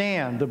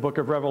understand the book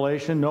of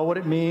Revelation, know what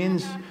it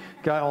means?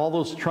 Got all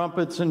those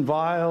trumpets and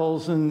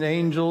vials and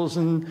angels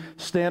and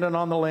standing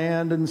on the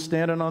land and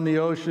standing on the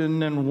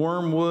ocean and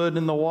wormwood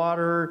in the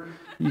water.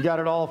 You got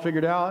it all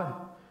figured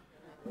out?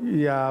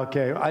 Yeah,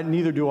 okay.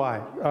 Neither do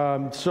I.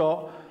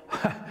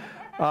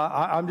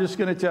 I'm just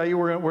going to tell you,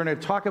 we're going to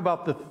talk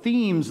about the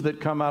themes that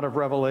come out of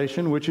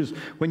Revelation, which is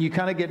when you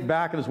kind of get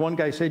back, and as one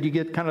guy said, you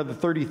get kind of the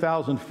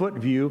 30,000-foot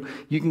view.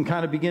 You can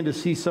kind of begin to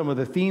see some of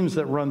the themes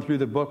that run through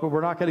the book, but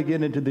we're not going to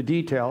get into the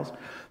details.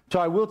 So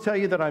I will tell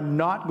you that I'm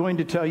not going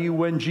to tell you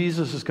when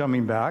Jesus is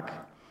coming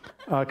back.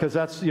 Because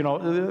that's,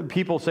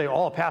 people say,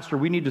 oh, Pastor,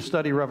 we need to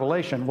study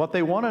Revelation. What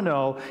they want to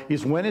know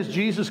is, when is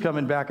Jesus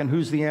coming back and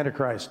who's the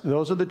Antichrist?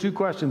 Those are the two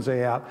questions they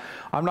have.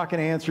 I'm not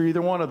going to answer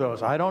either one of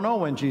those. I don't know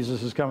when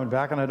Jesus is coming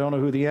back, and I don't know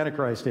who the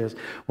Antichrist is.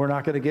 We're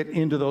not going to get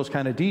into those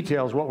kind of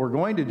details. What we're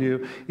going to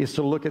do is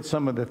to look at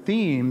some of the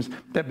themes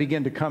that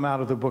begin to come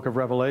out of the book of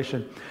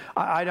Revelation.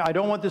 I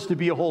don't want this to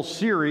be a whole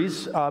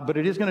series, but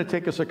it is going to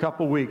take us a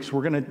couple weeks.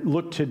 We're going to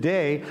look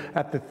today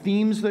at the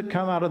themes that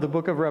come out of the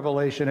book of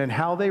Revelation and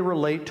how they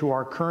relate to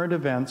our current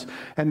events.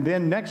 And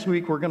then next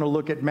week, we're going to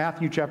look at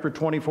Matthew chapter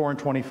 24 and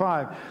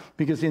 25,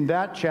 because in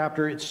that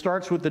chapter, it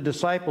starts with the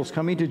disciples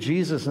coming to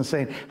Jesus and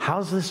saying,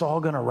 how's this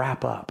all going to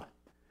wrap up?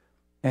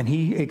 And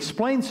he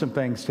explains some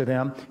things to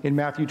them in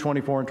Matthew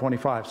 24 and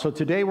 25. So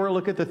today we'll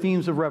look at the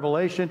themes of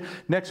Revelation.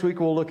 Next week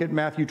we'll look at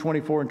Matthew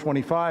 24 and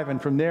 25.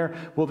 And from there,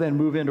 we'll then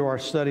move into our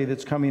study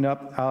that's coming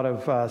up out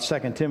of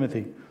 2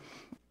 Timothy.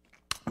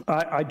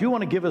 I do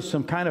want to give us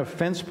some kind of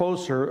fence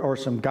posts or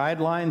some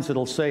guidelines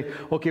that'll say,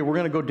 okay, we're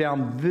going to go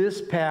down this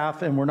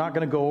path and we're not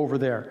going to go over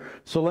there.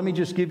 So let me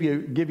just give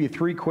you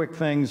three quick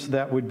things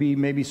that would be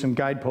maybe some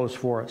guideposts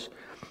for us.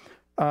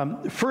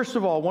 First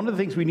of all, one of the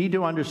things we need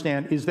to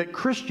understand is that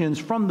Christians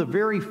from the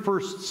very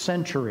first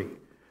century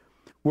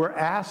were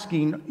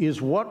asking,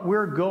 is what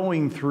we're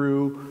going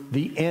through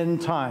the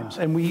end times?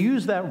 And we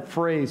use that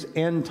phrase,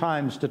 end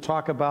times, to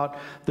talk about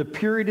the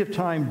period of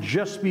time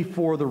just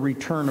before the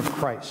return of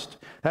Christ.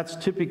 That's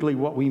typically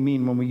what we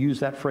mean when we use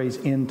that phrase,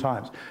 end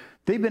times.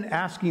 They've been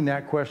asking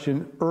that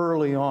question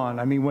early on.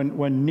 I mean,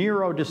 when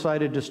Nero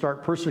decided to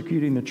start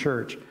persecuting the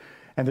church,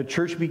 and the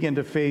church began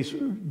to face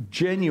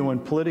genuine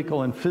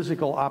political and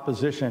physical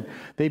opposition,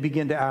 they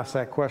began to ask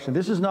that question.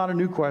 This is not a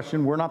new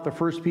question. We're not the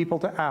first people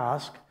to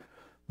ask,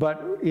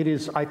 but it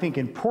is, I think,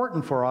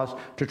 important for us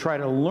to try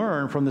to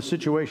learn from the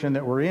situation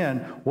that we're in.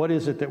 What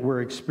is it that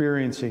we're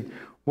experiencing?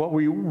 What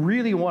we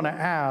really want to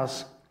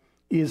ask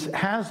is,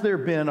 has there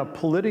been a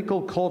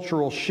political,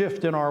 cultural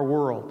shift in our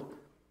world?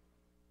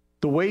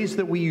 The ways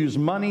that we use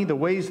money, the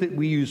ways that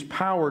we use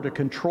power to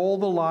control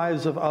the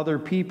lives of other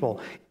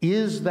people,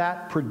 is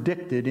that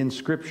predicted in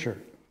Scripture?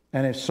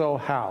 And if so,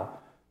 how?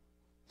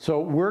 So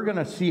we're going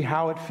to see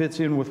how it fits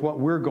in with what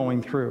we're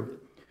going through.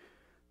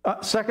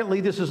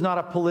 Secondly, this is not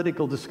a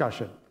political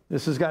discussion.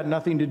 This has got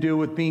nothing to do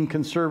with being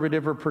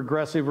conservative or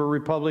progressive or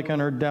Republican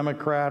or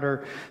Democrat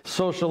or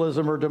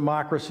socialism or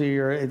democracy,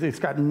 or it's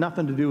got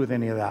nothing to do with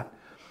any of that.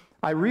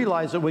 I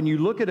realize that when you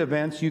look at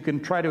events, you can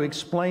try to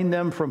explain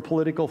them from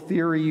political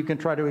theory, you can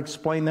try to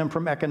explain them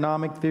from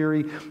economic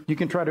theory, you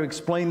can try to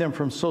explain them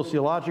from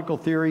sociological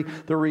theory.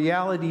 The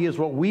reality is,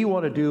 what we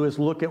want to do is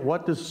look at,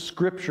 what does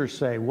Scripture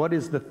say? What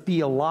is the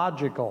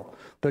theological,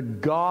 the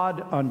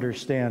God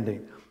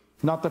understanding?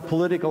 Not the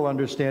political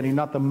understanding,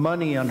 not the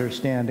money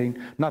understanding,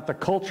 not the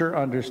culture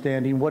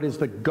understanding. What is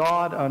the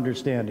God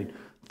understanding?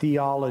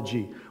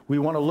 Theology. We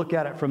want to look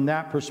at it from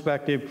that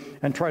perspective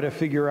and try to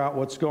figure out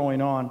what's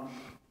going on.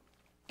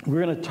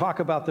 We're going to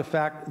talk about the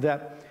fact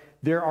that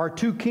there are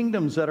two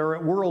kingdoms that are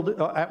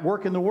at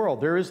work in the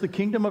world. There is the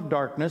kingdom of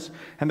darkness,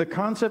 and the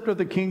concept of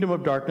the kingdom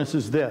of darkness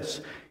is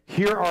this: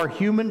 here are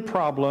human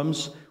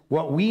problems.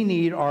 What we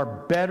need are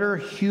better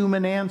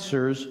human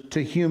answers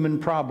to human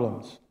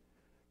problems.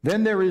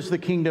 Then there is the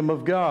kingdom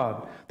of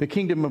God. The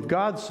kingdom of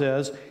God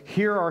says,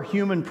 here are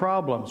human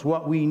problems.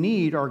 What we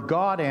need are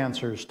God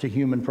answers to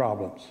human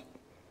problems.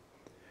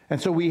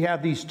 And so we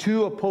have these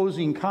two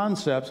opposing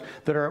concepts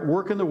that are at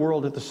work in the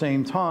world at the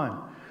same time.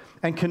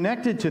 And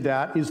connected to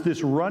that is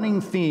this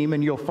running theme,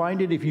 and you'll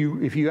find it if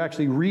you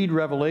actually read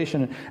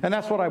Revelation. And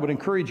that's what I would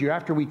encourage you,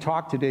 after we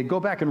talk today, go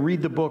back and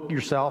read the book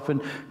yourself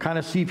and kind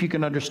of see if you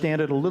can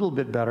understand it a little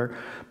bit better.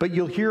 But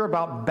you'll hear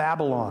about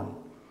Babylon.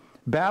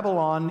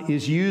 Babylon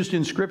is used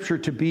in Scripture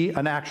to be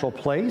an actual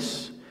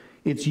place.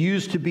 It's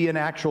used to be an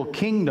actual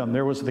kingdom.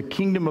 There was the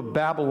kingdom of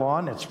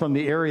Babylon. It's from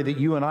the area that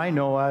you and I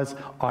know as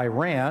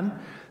Iran.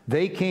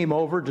 They came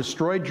over,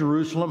 destroyed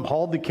Jerusalem,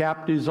 hauled the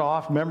captives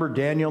off. Remember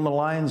Daniel in the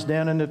lion's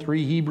den and the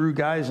 3 Hebrew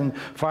guys in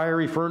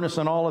fiery furnace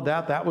and all of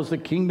that? That was the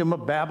kingdom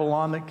of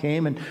Babylon that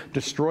came and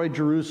destroyed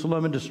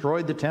Jerusalem and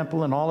destroyed the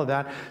temple and all of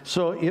that.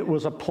 So it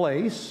was a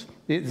place.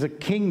 It's a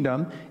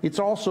kingdom. It's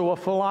also a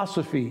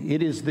philosophy.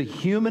 It is the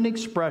human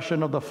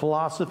expression of the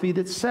philosophy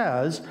that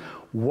says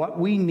what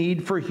we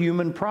need for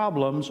human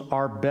problems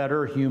are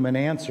better human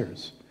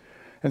answers.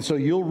 And so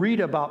you'll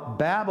read about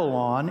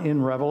Babylon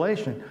in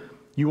Revelation.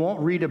 You won't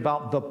read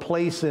about the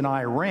place in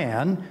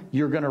Iran.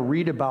 You're going to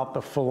read about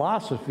the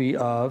philosophy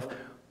of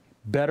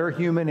better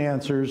human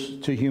answers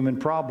to human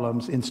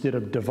problems instead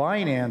of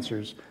divine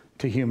answers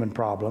to human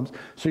problems.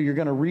 So you're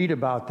going to read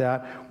about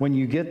that when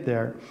you get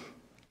there.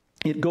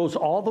 It goes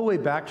all the way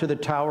back to the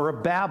Tower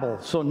of Babel.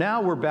 So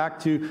now we're back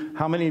to,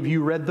 how many of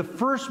you read the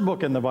first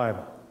book in the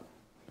Bible?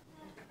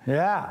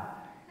 Yeah.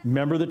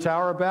 Remember the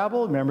Tower of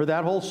Babel? Remember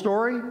that whole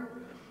story?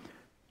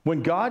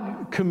 When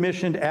God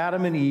commissioned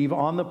Adam and Eve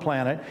on the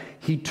planet,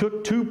 he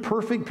took 2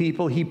 perfect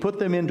people, he put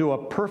them into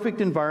a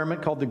perfect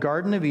environment called the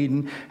Garden of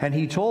Eden, and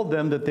he told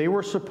them that they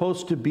were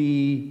supposed to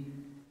be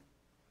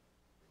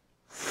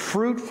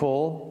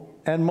fruitful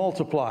and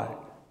multiply.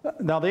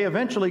 Now, they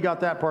eventually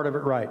got that part of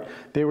it right.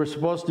 They were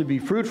supposed to be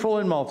fruitful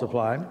and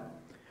multiply,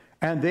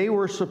 and they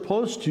were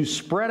supposed to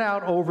spread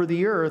out over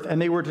the earth,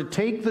 and they were to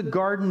take the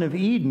Garden of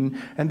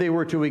Eden, and they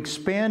were to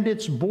expand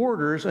its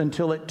borders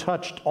until it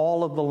touched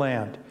all of the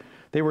land.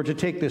 They were to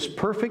take this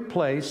perfect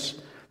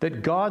place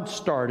that God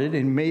started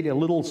and made a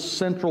little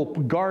central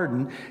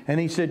garden,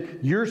 and he said,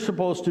 you're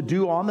supposed to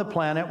do on the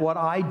planet what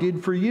I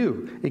did for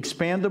you.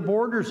 Expand the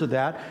borders of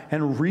that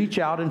and reach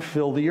out and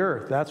fill the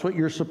earth. That's what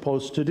you're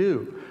supposed to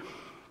do.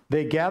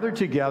 They gathered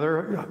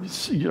together,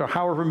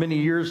 however many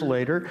years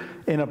later,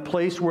 in a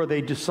place where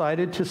they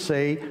decided to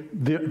say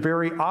the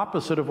very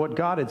opposite of what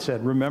God had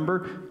said.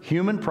 Remember,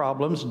 human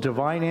problems,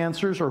 divine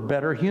answers, or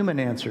better human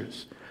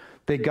answers.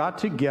 They got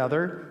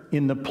together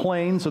in the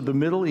plains of the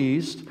Middle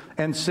East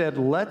and said,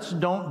 let's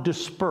don't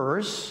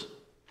disperse,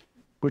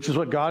 which is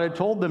what God had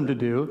told them to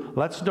do.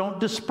 Let's don't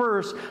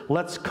disperse.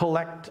 Let's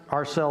collect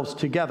ourselves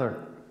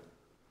together.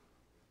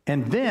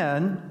 And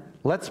then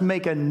let's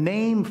make a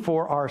name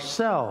for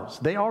ourselves.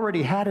 They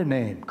already had a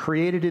name,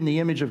 created in the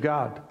image of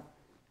God.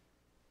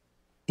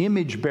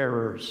 Image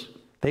bearers.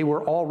 They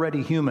were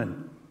already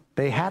human.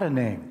 They had a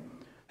name.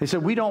 They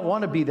said, we don't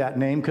want to be that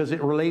name because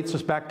it relates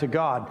us back to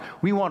God.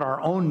 We want our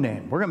own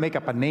name. We're going to make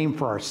up a name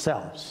for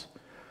ourselves.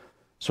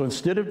 So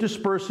instead of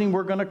dispersing,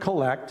 we're going to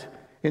collect.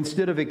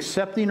 Instead of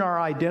accepting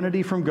our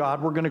identity from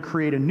God, we're going to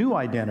create a new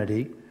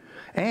identity.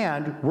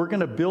 And we're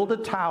going to build a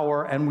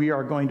tower, and we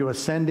are going to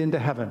ascend into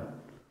heaven.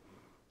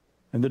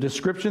 And the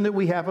description that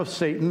we have of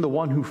Satan, the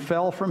one who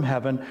fell from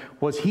heaven,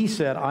 was he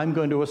said, I'm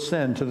going to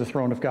ascend to the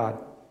throne of God.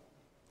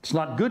 It's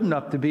not good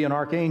enough to be an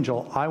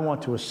archangel. I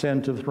want to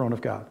ascend to the throne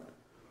of God.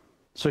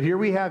 So here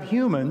we have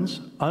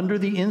humans under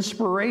the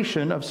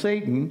inspiration of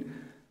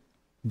Satan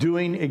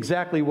doing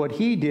exactly what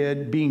he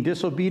did, being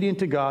disobedient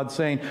to God,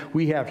 saying,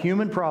 we have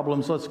human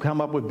problems, let's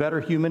come up with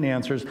better human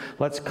answers.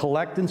 Let's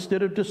collect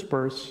instead of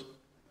disperse.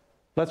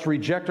 Let's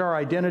reject our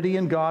identity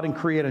in God and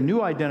create a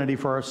new identity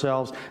for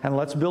ourselves, and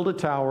let's build a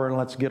tower and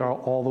let's get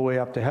all the way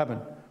up to heaven.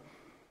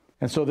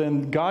 And so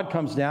then God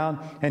comes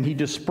down and he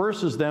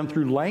disperses them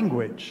through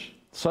language.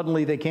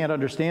 Suddenly they can't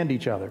understand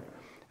each other,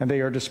 and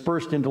they are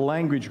dispersed into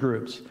language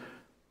groups.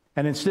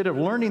 And instead of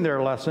learning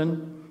their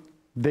lesson,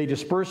 they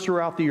disperse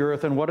throughout the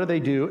earth. And what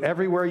do?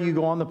 Everywhere you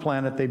go on the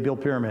planet, they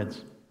build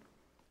pyramids.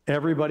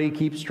 Everybody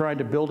keeps trying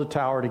to build a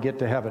tower to get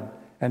to heaven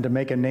and to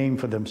make a name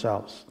for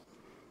themselves.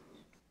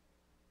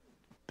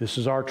 This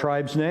is our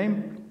tribe's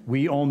name.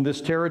 We own this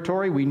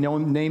territory. We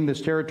name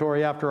this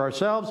territory after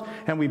ourselves.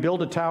 And we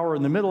build a tower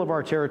in the middle of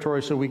our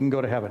territory so we can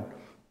go to heaven.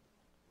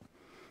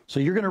 So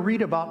you're going to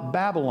read about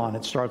Babylon.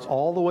 It starts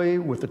all the way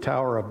with the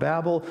Tower of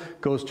Babel,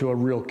 goes to a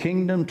real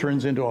kingdom,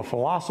 turns into a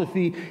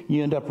philosophy.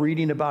 You end up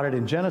reading about it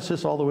in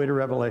Genesis all the way to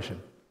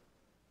Revelation.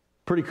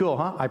 Pretty cool,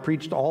 huh? I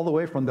preached all the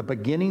way from the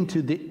beginning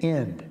to the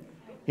end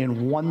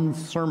in one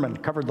sermon,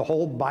 covered the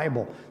whole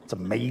Bible. It's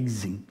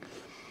amazing.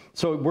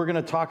 So we're going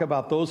to talk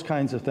about those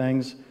kinds of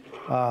things.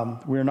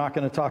 We're not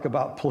going to talk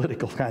about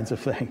political kinds of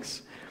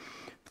things.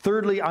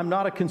 Thirdly, I'm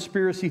not a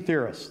conspiracy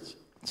theorist.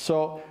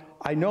 So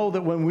I know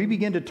that when we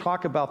begin to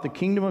talk about the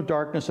kingdom of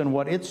darkness and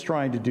what it's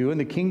trying to do, and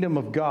the kingdom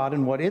of God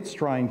and what it's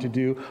trying to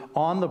do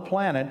on the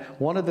planet,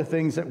 one of the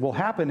things that will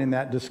happen in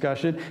that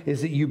discussion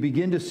is that you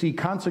begin to see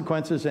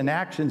consequences and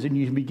actions, and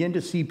you begin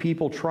to see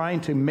people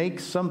trying to make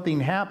something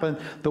happen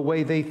the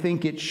way they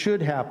think it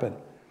should happen.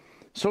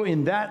 So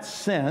in that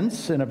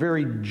sense, in a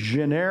very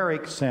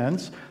generic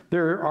sense,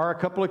 there are a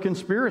couple of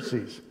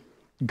conspiracies.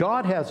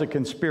 God has a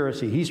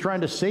conspiracy. He's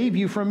trying to save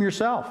you from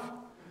yourself.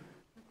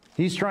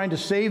 He's trying to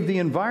save the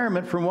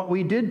environment from what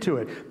we did to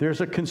it.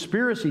 There's a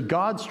conspiracy.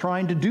 God's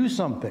trying to do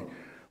something.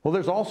 Well,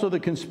 there's also the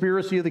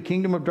conspiracy of the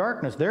kingdom of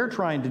darkness. They're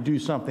trying to do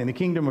something. The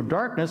kingdom of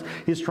darkness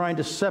is trying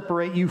to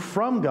separate you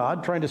from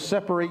God, trying to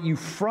separate you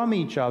from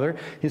each other.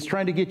 It's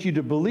trying to get you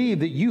to believe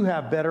that you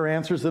have better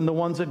answers than the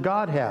ones that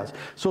God has.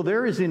 So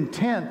there is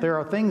intent. There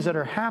are things that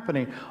are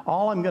happening.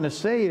 All I'm going to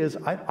say is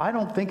I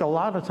don't think a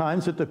lot of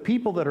times that the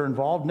people that are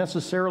involved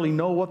necessarily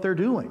know what they're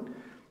doing.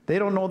 They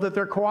don't know that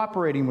they're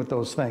cooperating with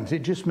those things.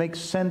 It just makes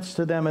sense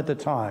to them at the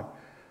time.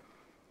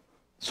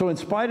 So in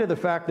spite of the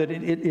fact that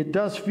it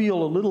does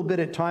feel a little bit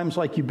at times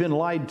like you've been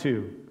lied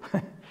to.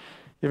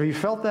 Have you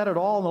felt that at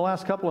all in the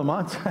last couple of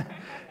months?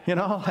 You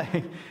know,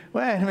 like,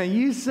 wait a minute,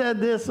 you said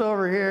this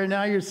over here,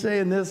 now you're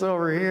saying this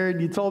over here,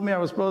 and you told me I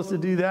was supposed to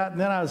do that, and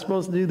then I was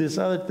supposed to do this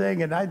other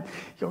thing, and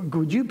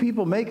would you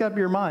people make up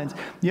your minds?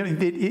 You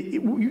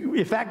know,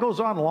 if that goes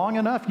on long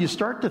enough, you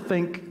start to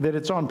think that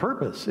it's on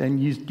purpose, and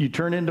you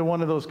turn into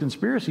one of those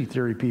conspiracy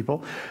theory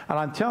people. And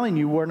I'm telling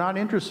you, we're not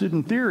interested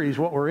in theories.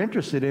 What we're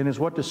interested in is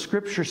what does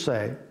Scripture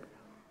say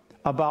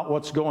about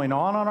what's going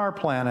on our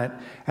planet,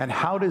 and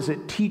how does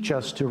it teach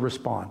us to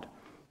respond?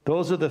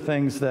 Those are the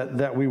things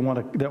that we want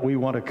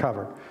to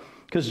cover.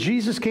 Because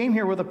Jesus came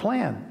here with a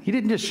plan. He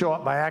didn't just show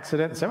up by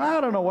accident and say, well,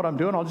 I don't know what I'm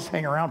doing. I'll just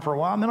hang around for a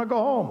while and then I'll go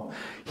home.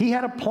 He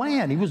had a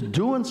plan. He was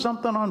doing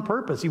something on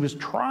purpose. He was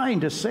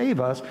trying to save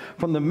us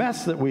from the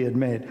mess that we had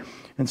made.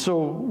 And so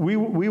we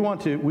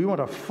want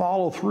to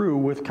follow through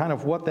with kind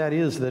of what that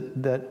is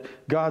that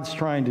God's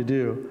trying to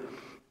do.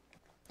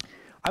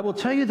 I will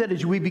tell you that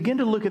as we begin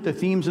to look at the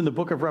themes in the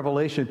book of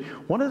Revelation,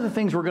 one of the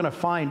things we're going to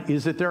find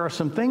is that there are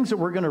some things that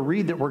we're going to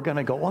read that we're going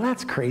to go, well,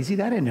 that's crazy.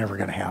 That ain't never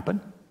going to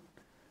happen.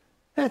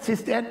 That's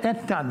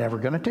not never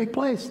going to take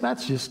place.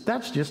 That's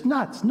just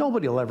nuts.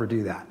 Nobody will ever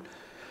do that.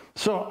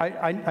 So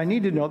I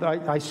need to know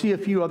that I see a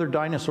few other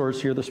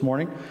dinosaurs here this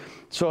morning.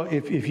 So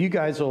if you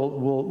guys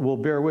will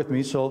bear with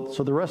me. So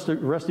the rest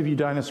of you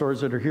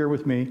dinosaurs that are here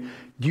with me,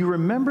 do you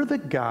remember the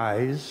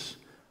guys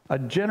a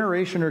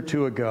generation or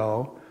two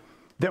ago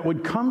that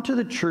would come to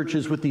the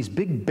churches with these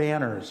big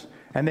banners,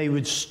 and they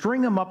would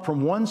string them up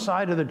from one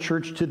side of the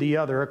church to the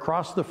other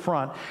across the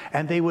front,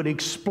 and they would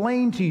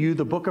explain to you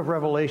the book of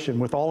Revelation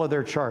with all of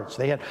their charts.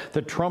 They had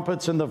the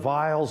trumpets and the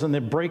vials, and they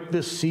break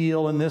this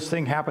seal, and this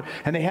thing happened,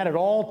 and they had it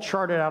all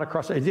charted out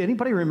across. Did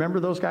anybody remember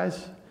those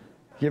guys?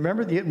 You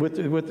remember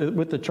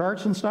with the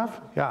charts and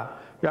stuff? Yeah.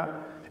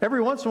 Every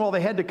once in a while,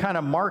 they had to kind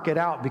of mark it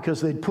out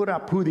because they'd put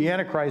up who the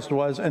Antichrist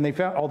was, and they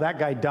found, oh, that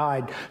guy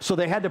died. So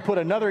they had to put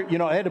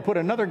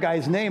another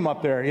guy's name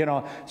up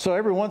there, So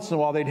every once in a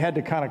while, they'd had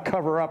to kind of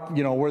cover up,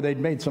 where they'd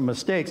made some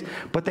mistakes.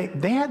 But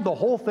they had the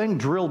whole thing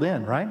drilled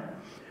in, right?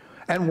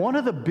 And one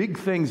of the big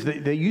things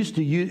that they used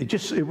to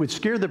use, it would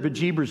scare the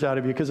bejeebers out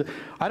of you, because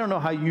I don't know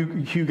how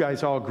you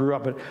guys all grew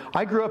up, but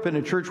I grew up in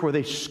a church where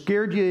they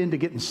scared you into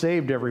getting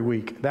saved every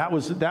week. That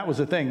was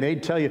the thing.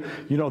 They'd tell you,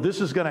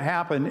 this is going to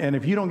happen, and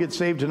if you don't get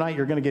saved tonight,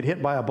 you're going to get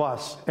hit by a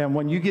bus. And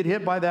when you get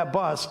hit by that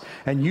bus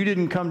and you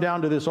didn't come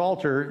down to this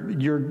altar,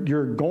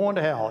 you're going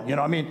to hell.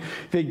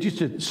 They used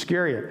to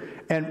scare you.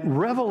 And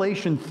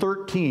Revelation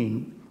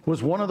 13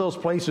 was one of those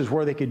places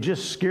where they could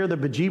just scare the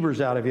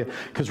bejeebers out of you,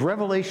 because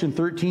Revelation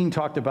 13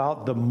 talked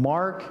about the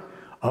mark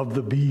of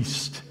the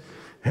beast.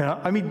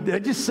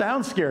 That just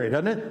sounds scary,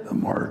 doesn't it? The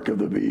mark of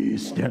the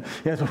beast. You're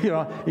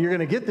going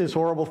to get this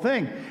horrible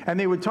thing. And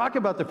they would talk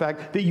about the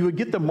fact that you would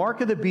get the mark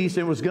of the beast,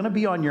 and it was going to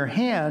be on your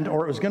hand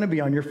or it was going to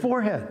be on your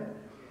forehead.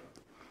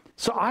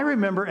 So I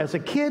remember as a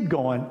kid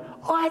going,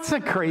 oh, that's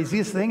the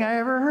craziest thing I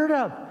ever heard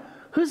of.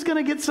 Who's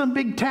going to get some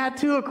big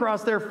tattoo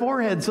across their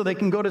forehead so they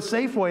can go to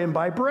Safeway and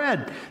buy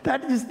bread?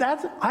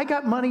 I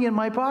got money in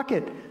my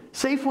pocket.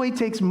 Safeway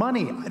takes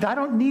money. I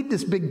don't need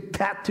this big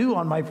tattoo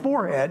on my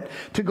forehead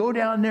to go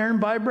down there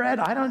and buy bread.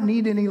 I don't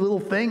need any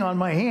little thing on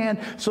my hand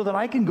so that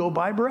I can go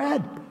buy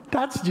bread.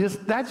 That's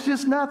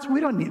just nuts. We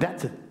don't need,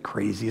 that's the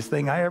craziest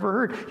thing I ever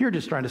heard. You're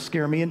just trying to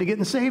scare me into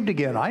getting saved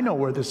again. I know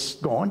where this is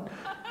going.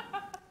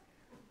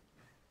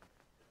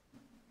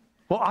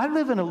 Well, I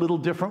live in a little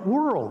different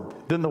world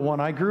than the one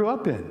I grew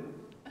up in.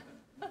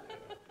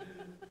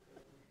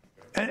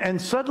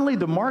 And suddenly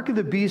the mark of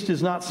the beast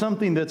is not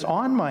something that's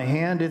on my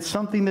hand, it's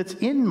something that's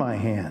in my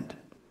hand.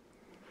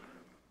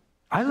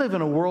 I live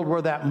in a world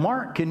where that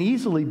mark can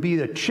easily be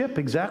a chip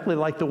exactly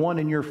like the one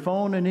in your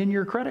phone and in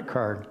your credit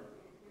card.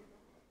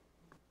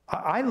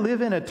 I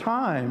live in a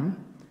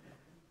time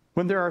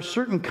when there are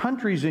certain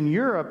countries in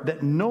Europe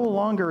that no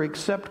longer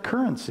accept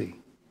currency.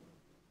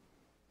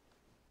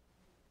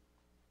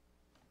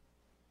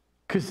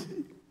 Because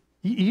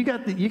You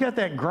got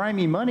that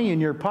grimy money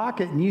in your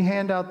pocket, and you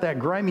hand out that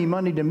grimy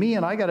money to me,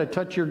 and I got to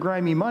touch your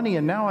grimy money,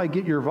 and now I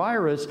get your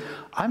virus.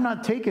 I'm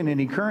not taking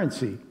any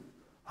currency.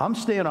 I'm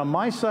staying on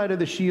my side of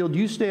the shield.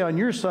 You stay on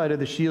your side of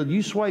the shield.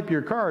 You swipe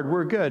your card.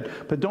 We're good.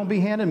 But don't be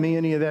handing me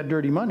any of that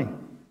dirty money.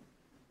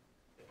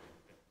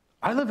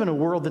 I live in a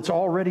world that's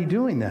already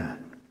doing that.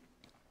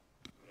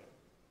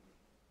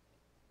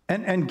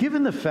 And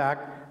given the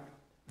fact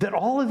that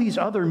all of these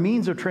other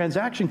means of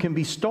transaction can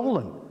be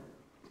stolen.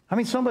 I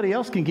mean, somebody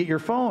else can get your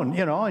phone,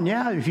 and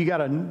yeah, if you got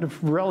a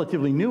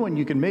relatively new one,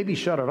 you can maybe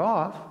shut it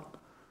off.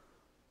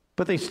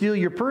 But they steal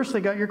your purse,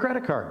 they got your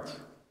credit cards.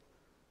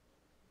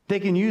 They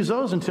can use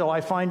those until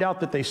I find out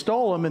that they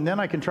stole them, and then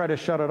I can try to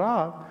shut it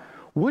off.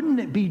 Wouldn't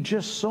it be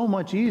just so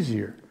much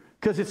easier?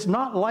 Because it's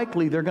not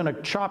likely they're going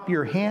to chop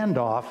your hand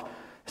off,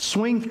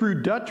 swing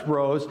through Dutch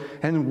Bros,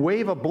 and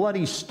wave a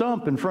bloody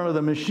stump in front of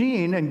the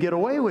machine and get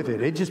away with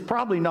it. It's just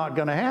probably not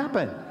going to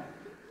happen.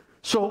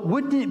 So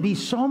wouldn't it be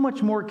so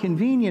much more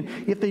convenient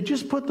if they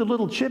just put the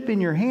little chip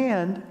in your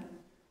hand?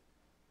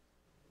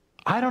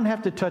 I don't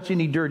have to touch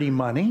any dirty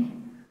money.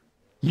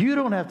 You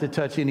don't have to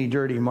touch any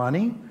dirty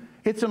money.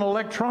 It's an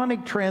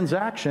electronic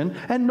transaction,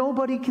 and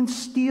nobody can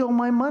steal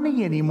my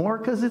money anymore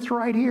because it's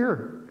right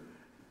here.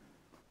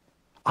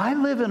 I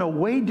live in a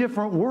way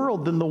different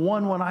world than the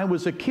one when I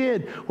was a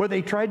kid, where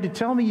they tried to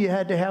tell me you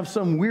had to have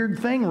some weird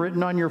thing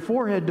written on your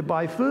forehead to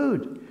buy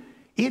food.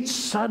 It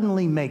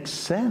suddenly makes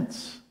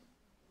sense.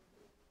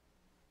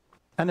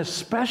 And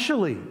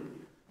especially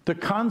the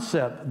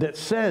concept that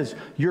says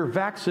your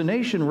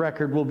vaccination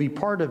record will be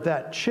part of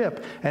that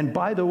chip. And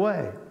by the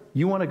way,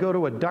 you want to go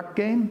to a Duck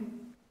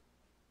game?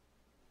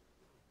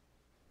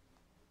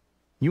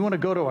 You want to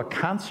go to a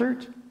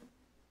concert?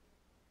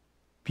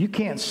 If you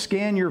can't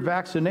scan your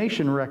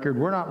vaccination record,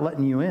 we're not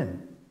letting you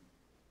in.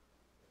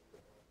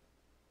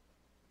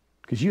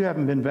 Because you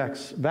haven't been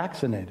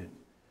vaccinated.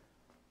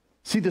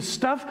 See, the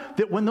stuff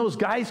that when those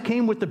guys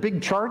came with the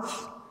big charts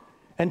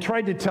and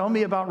tried to tell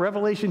me about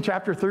Revelation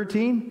chapter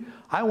 13,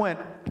 I went,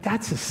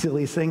 that's the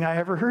silliest thing I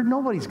ever heard.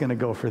 Nobody's going to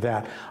go for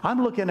that.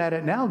 I'm looking at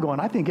it now going,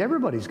 I think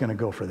everybody's going to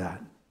go for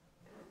that.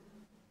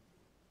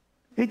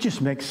 It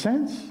just makes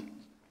sense.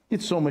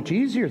 It's so much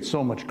easier. It's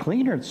so much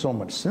cleaner. It's so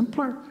much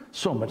simpler,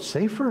 so much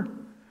safer.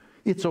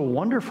 It's a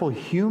wonderful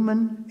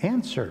human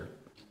answer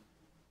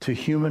to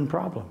human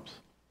problems.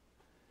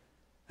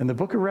 And the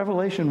book of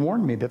Revelation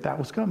warned me that that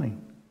was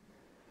coming.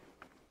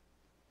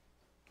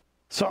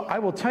 So I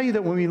will tell you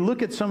that when we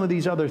look at some of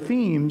these other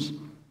themes,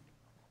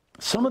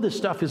 some of this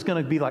stuff is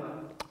going to be like,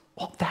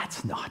 well,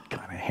 that's not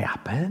going to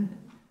happen.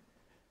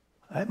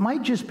 It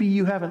might just be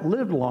you haven't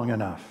lived long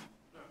enough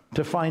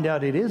to find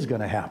out it is going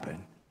to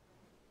happen.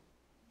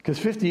 Because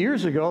 50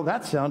 years ago,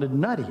 that sounded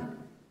nutty.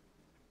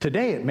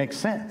 Today, it makes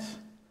sense.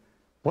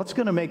 What's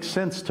going to make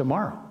sense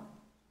tomorrow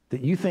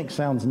that you think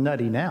sounds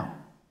nutty now?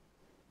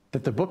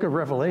 That the book of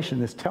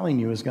Revelation is telling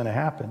you is going to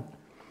happen?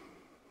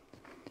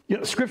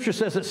 Scripture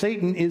says that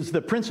Satan is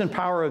the prince and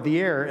power of the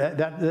air.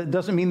 That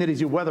doesn't mean that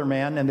he's a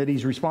weatherman and that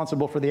he's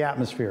responsible for the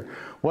atmosphere.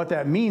 What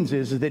that means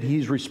is that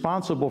he's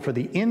responsible for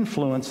the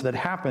influence that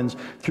happens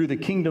through the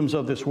kingdoms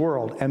of this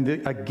world. And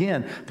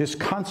again, this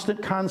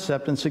constant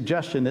concept and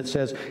suggestion that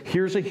says,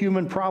 here's a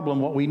human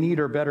problem, what we need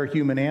are better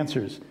human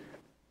answers.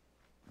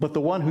 But the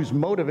one who's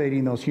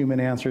motivating those human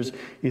answers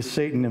is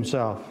Satan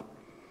himself.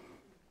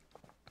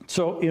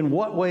 So in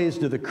what ways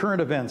do the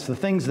current events, the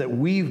things that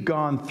we've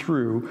gone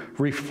through,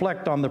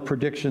 reflect on the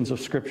predictions of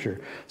Scripture?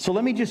 So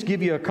let me just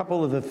give you a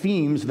couple of the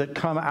themes that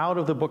come out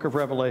of the book of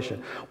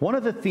Revelation. One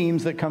of the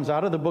themes that comes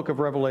out of the book of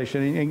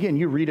Revelation, and again,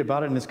 you read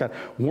about it, and it's got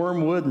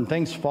wormwood and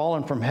things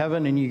falling from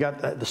heaven, and you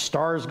got the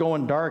stars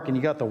going dark, and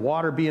you got the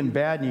water being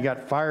bad, and you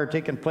got fire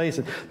taking place,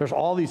 and there's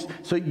all these,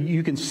 so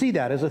you can see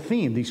that as a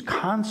theme, these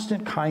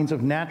constant kinds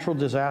of natural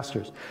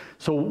disasters.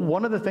 So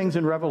one of the things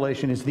in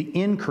Revelation is the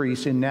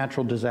increase in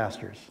natural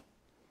disasters.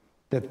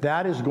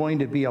 That is going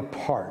to be a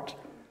part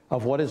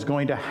of what is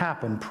going to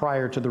happen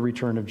prior to the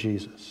return of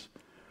Jesus.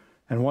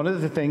 And one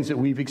of the things that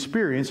we've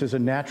experienced is a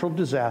natural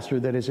disaster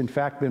that has in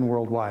fact been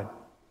worldwide.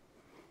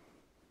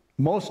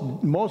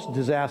 Most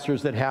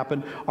disasters that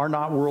happen are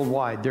not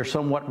worldwide. They're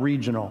somewhat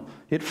regional.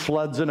 It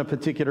floods in a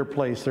particular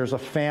place. There's a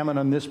famine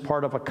on this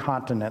part of a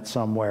continent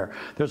somewhere.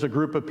 There's a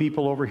group of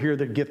people over here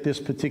that get this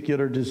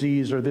particular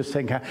disease or this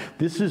thing.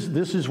 This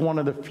is one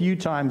of the few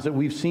times that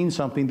we've seen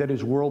something that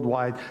is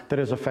worldwide that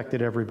has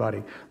affected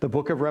everybody. The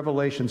book of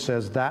Revelation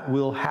says that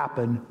will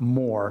happen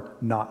more,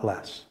 not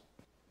less.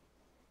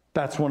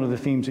 That's one of the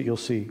themes that you'll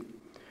see.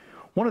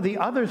 One of the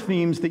other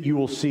themes that you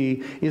will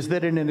see is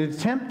that in an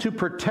attempt to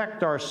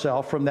protect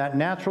ourselves from that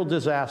natural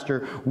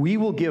disaster, we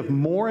will give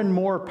more and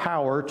more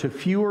power to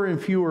fewer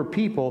and fewer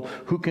people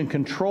who can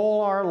control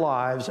our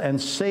lives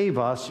and save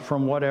us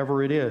from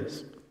whatever it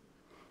is.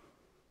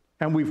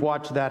 And we've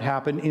watched that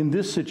happen in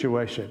this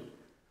situation.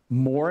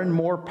 More and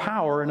more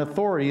power and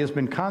authority has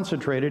been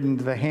concentrated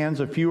into the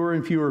hands of fewer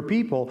and fewer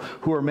people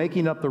who are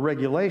making up the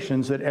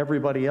regulations that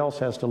everybody else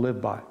has to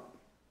live by.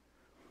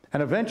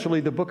 And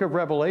eventually, the book of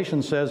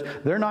Revelation says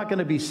they're not going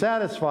to be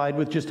satisfied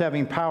with just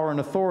having power and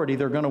authority.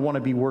 They're going to want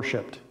to be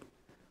worshiped.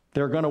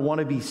 They're going to want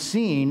to be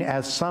seen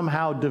as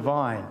somehow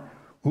divine.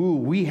 Ooh,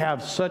 we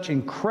have such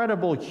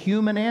incredible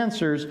human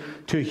answers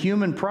to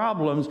human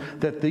problems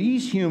that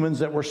these humans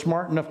that were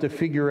smart enough to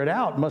figure it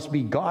out must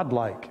be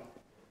godlike.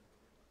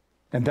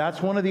 And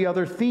that's one of the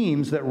other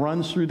themes that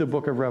runs through the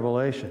book of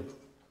Revelation.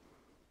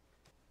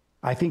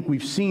 I think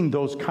we've seen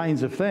those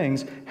kinds of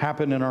things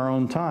happen in our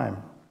own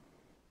time.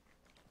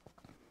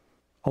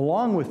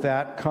 Along with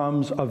that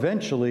comes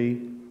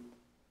eventually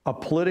a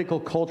political,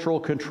 cultural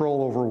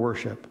control over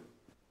worship.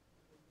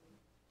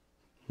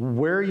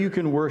 Where you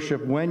can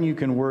worship, when you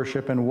can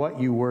worship, and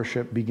what you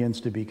worship begins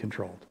to be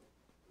controlled.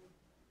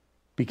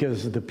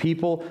 Because the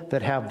people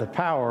that have the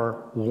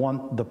power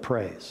want the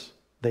praise.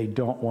 They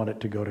don't want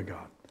it to go to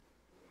God.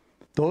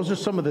 Those are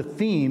some of the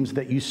themes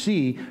that you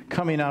see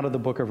coming out of the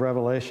book of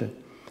Revelation.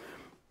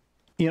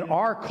 In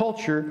our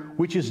culture,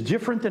 which is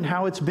different than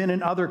how it's been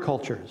in other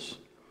cultures.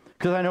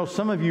 Because I know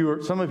some of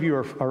you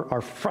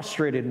are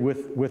frustrated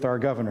with our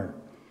governor.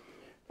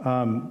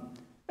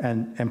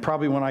 And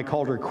probably when I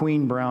called her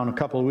Queen Brown a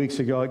couple of weeks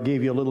ago, it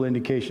gave you a little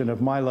indication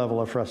of my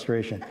level of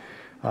frustration.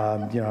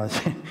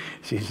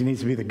 She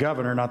needs to be the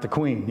governor, not the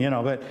queen,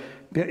 But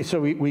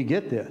so we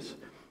get this,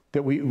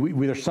 that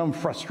there's some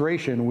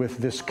frustration with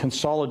this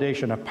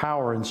consolidation of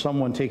power and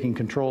someone taking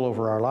control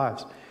over our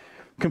lives.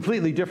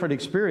 Completely different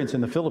experience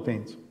in the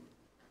Philippines.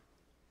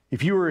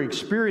 If you were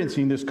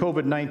experiencing this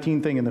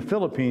COVID-19 thing in the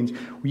Philippines,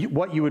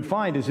 what you would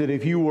find is that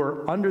if you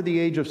were under the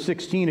age of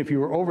 16, if you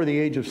were over the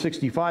age of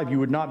 65, you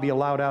would not be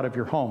allowed out of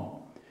your home.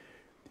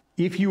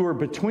 If you were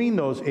between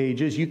those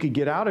ages, you could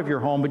get out of your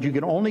home, but you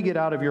could only get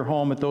out of your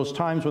home at those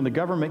times when the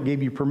government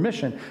gave you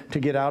permission to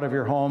get out of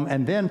your home,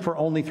 and then for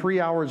only 3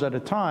 hours at a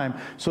time,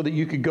 so that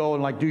you could go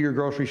and do your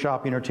grocery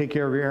shopping or take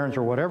care of your errands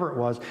or whatever it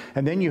was,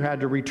 and then you had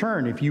to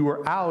return. If you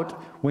were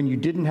out when you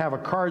didn't have a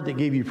card that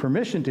gave you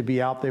permission to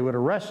be out, they would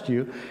arrest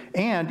you.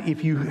 And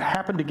if you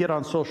happened to get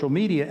on social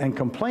media and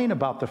complain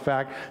about the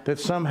fact that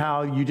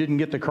somehow you didn't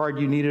get the card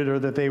you needed, or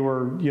that they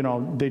were,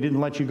 they didn't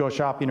let you go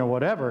shopping or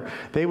whatever,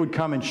 they would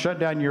come and shut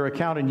down your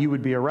account and you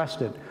would be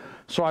arrested.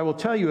 So I will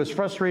tell you, as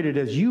frustrated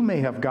as you may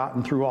have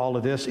gotten through all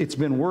of this, it's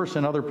been worse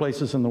in other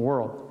places in the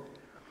world.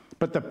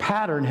 But the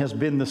pattern has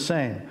been the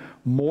same.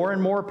 More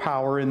and more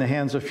power in the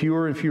hands of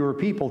fewer and fewer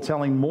people,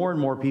 telling more and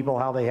more people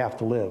how they have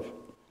to live,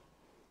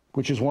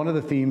 which is one of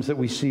the themes that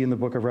we see in the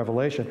book of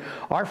Revelation.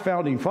 Our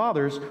founding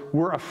fathers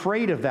were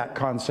afraid of that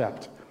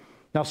concept.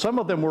 Now, some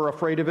of them were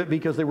afraid of it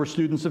because they were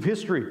students of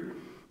history.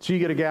 So you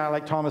get a guy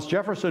like Thomas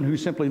Jefferson who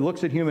simply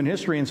looks at human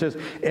history and says,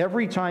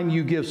 every time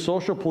you give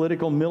social,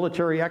 political,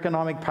 military,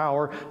 economic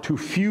power to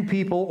few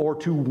people or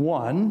to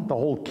one, the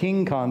whole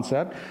king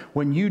concept,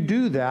 when you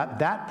do that,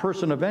 that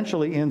person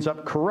eventually ends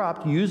up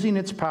corrupt, using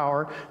its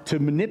power to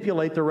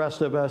manipulate the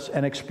rest of us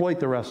and exploit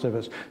the rest of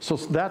us. So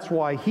that's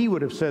why he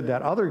would have said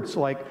that. Others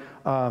like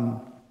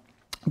John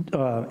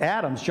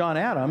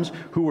Adams,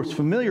 who was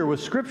familiar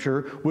with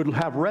Scripture, would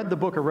have read the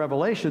book of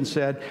Revelation,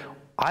 said,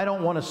 I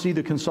don't want to see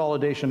the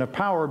consolidation of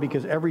power,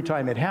 because every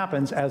time it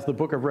happens, as the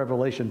book of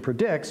Revelation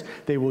predicts,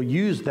 they will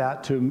use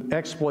that to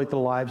exploit the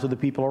lives of the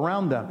people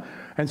around them.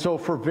 And so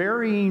for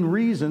varying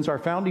reasons, our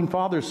founding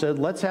fathers said,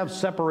 let's have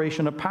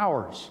separation of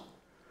powers.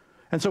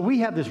 And so we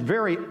have this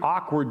very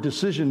awkward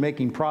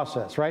decision-making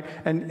process, right?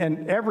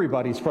 And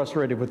everybody's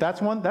frustrated with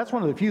that's one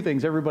of the few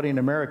things everybody in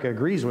America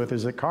agrees with,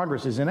 is that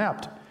Congress is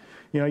inept.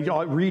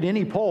 You read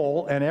any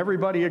poll and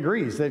everybody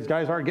agrees that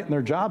guys aren't getting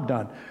their job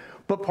done.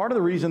 But part of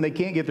the reason they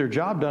can't get their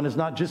job done is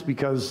not just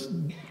because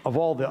of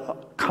all the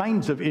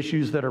kinds of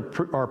issues that are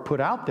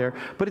put out there,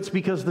 but it's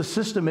because the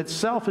system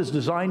itself is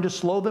designed to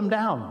slow them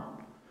down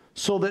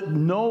so that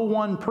no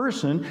one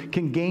person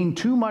can gain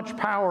too much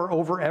power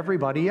over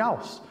everybody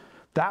else.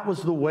 That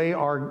was the way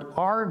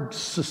our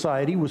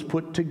society was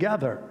put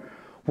together.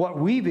 What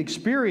we've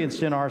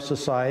experienced in our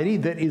society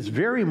that is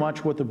very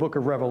much what the book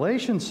of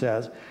Revelation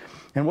says,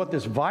 and what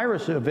this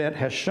virus event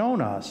has shown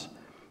us,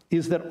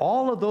 is that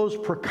all of those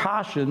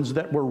precautions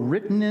that were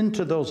written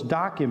into those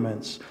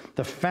documents,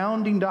 the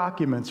founding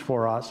documents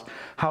for us,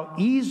 how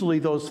easily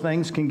those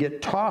things can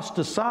get tossed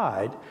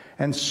aside,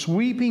 and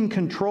sweeping,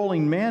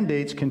 controlling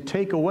mandates can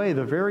take away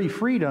the very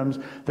freedoms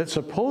that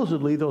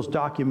supposedly those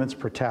documents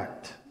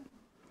protect.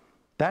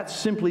 That's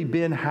simply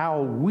been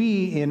how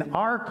we in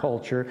our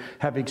culture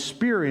have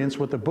experienced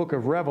what the book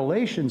of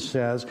Revelation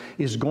says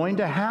is going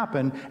to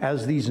happen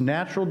as these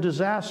natural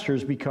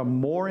disasters become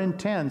more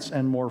intense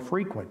and more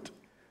frequent.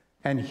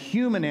 And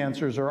human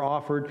answers are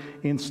offered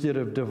instead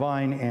of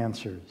divine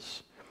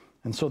answers.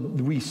 And so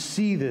we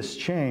see this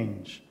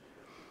change.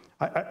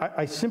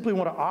 I simply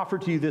want to offer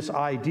to you this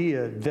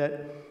idea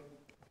that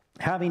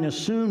having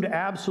assumed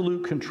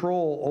absolute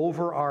control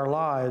over our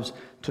lives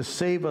to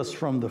save us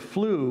from the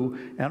flu,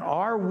 and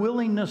our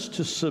willingness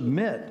to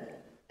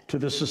submit to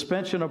the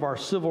suspension of our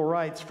civil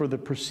rights for the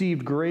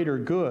perceived greater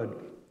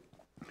good,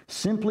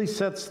 simply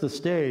sets the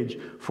stage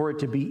for it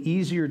to be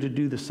easier to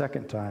do the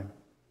second time.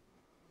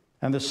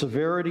 And the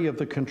severity of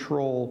the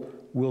control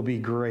will be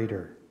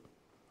greater.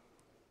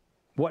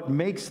 what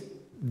makes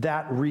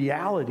that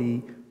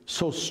reality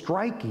so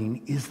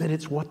striking is that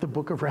it's what the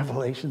book of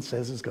Revelation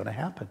says is going to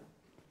happen.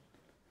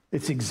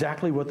 It's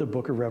exactly what the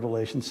book of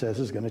Revelation says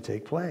is going to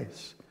take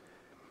place.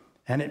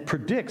 And it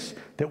predicts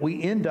that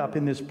we end up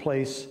in this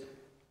place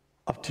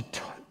of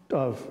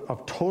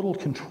total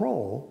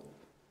control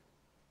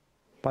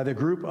by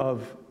the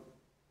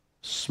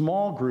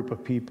small group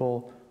of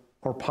people,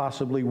 or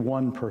possibly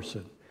one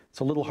person. It's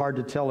a little hard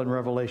to tell in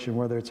Revelation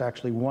whether it's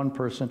actually one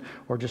person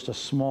or just a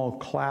small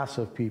class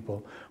of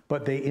people,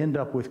 but they end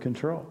up with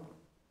control.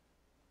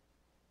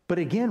 But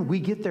again, we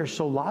get there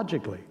so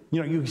logically.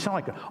 You know, you sound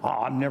like, oh,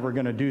 I'm never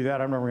going to do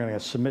that. I'm never going to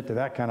submit to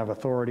that kind of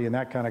authority and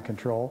that kind of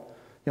control.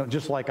 You know,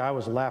 just like I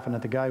was laughing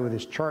at the guy with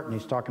his chart and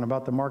he's talking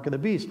about the mark of the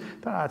beast.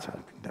 That's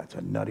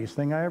the nuttiest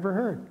thing I ever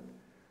heard.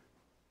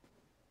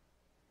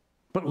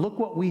 But look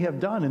what we have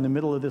done in the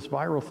middle of this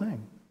viral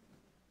thing.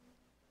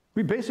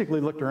 We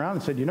basically looked around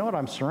and said, you know what,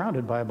 I'm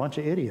surrounded by a bunch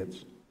of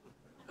idiots.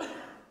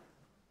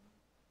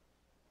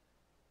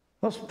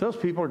 Those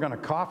people are going to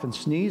cough and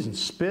sneeze and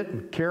spit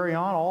and carry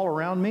on all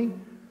around me.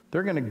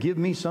 They're going to give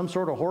me some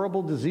sort of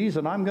horrible disease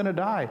and I'm going to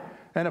die.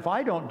 And if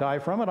I don't die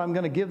from it, I'm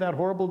going to give that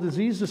horrible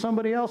disease to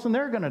somebody else and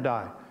they're going to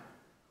die.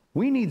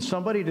 We need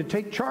somebody to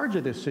take charge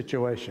of this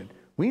situation.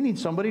 We need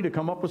somebody to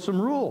come up with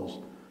some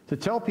rules, to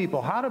tell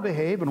people how to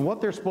behave and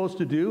what they're supposed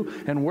to do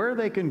and where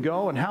they can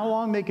go and how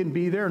long they can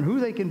be there and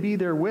who they can be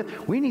there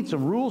with. We need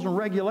some rules and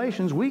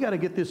regulations. We got to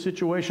get this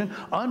situation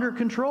under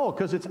control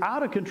because it's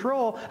out of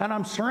control and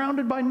I'm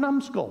surrounded by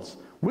numbskulls.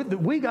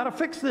 We got to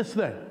fix this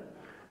thing.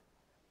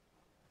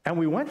 And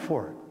we went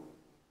for it.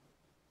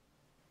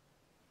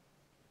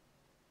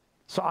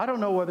 So I don't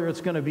know whether it's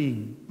going to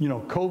be,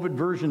 COVID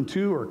version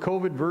 2 or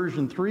COVID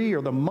version 3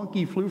 or the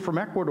monkey flu from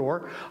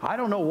Ecuador. I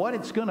don't know what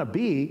it's going to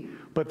be,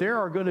 but there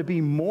are going to be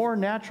more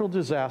natural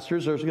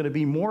disasters. There's going to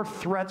be more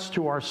threats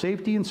to our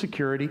safety and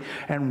security.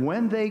 And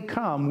when they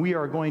come, we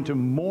are going to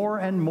more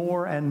and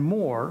more and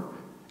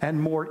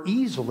more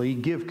easily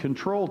give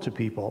control to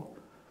people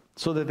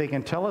so that they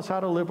can tell us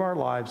how to live our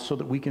lives so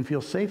that we can feel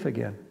safe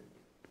again.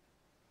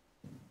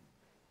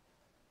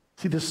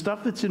 See, the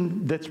stuff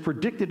that's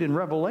predicted in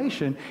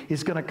Revelation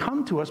is going to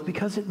come to us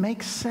because it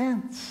makes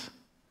sense.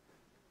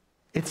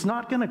 It's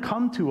not going to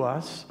come to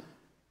us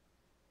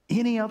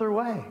any other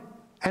way.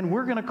 And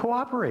we're going to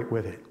cooperate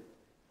with it.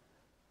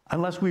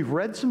 Unless we've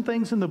read some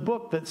things in the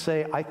book that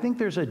say, I think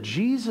there's a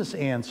Jesus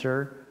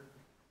answer,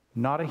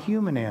 not a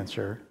human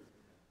answer.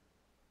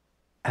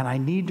 And I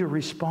need to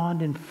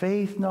respond in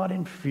faith, not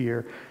in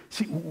fear.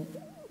 See,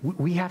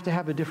 we have to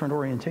have a different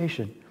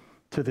orientation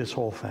to this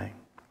whole thing.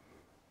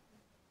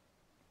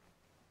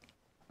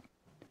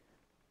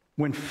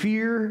 When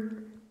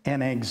fear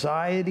and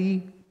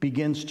anxiety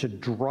begins to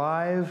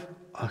drive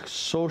a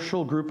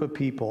social group of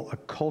people, a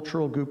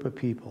cultural group of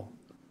people,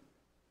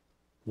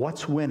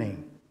 what's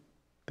winning?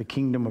 The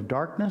kingdom of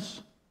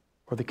darkness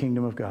or the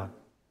kingdom of God?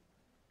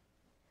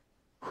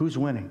 Who's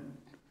winning?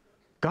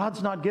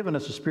 God's not given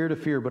us a spirit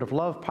of fear, but of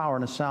love, power,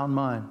 and a sound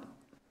mind.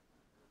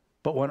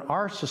 But when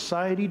our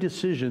society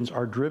decisions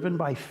are driven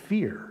by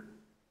fear,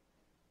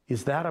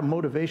 is that a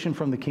motivation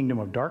from the kingdom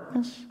of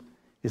darkness?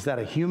 Is that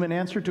a human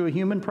answer to a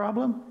human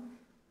problem?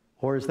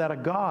 Or is that a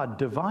God,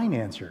 divine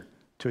answer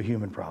to a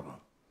human problem?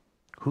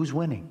 Who's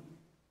winning?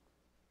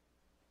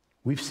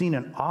 We've seen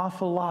an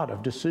awful lot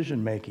of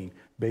decision making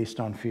based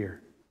on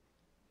fear.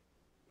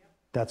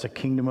 That's a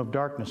kingdom of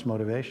darkness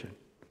motivation.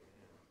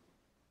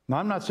 Now,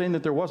 I'm not saying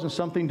that there wasn't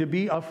something to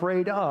be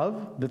afraid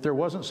of, that there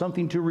wasn't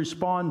something to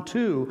respond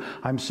to.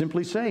 I'm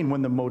simply saying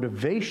when the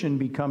motivation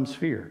becomes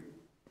fear,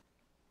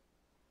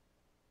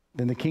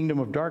 then the kingdom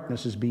of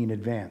darkness is being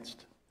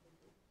advanced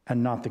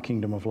and not the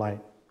kingdom of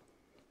light.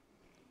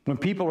 When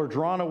people are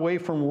drawn away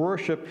from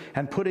worship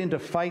and put into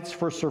fights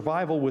for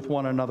survival with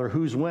one another,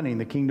 who's winning,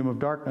 the kingdom of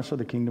darkness or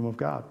the kingdom of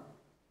God?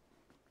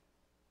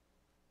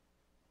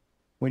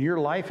 When your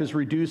life is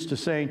reduced to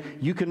saying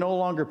you can no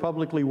longer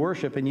publicly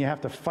worship and you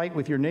have to fight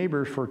with your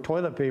neighbors for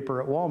toilet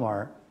paper at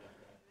Walmart,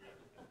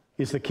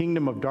 is the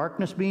kingdom of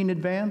darkness being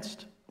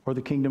advanced or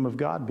the kingdom of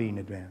God being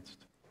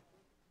advanced?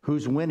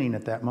 Who's winning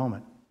at that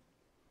moment?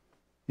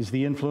 Is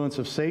the influence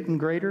of Satan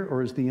greater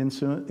or is the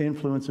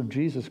influence of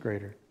Jesus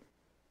greater?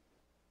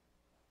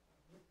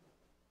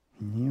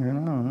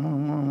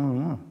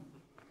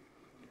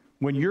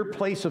 When your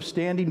place of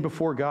standing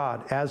before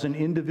God as an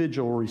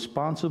individual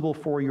responsible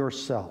for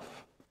yourself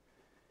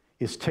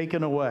is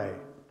taken away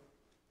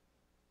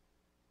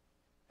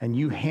and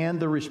you hand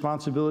the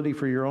responsibility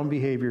for your own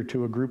behavior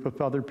to a group of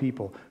other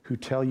people who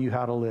tell you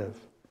how to live,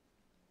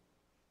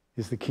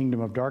 is the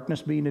kingdom of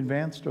darkness being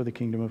advanced or the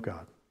kingdom of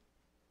God?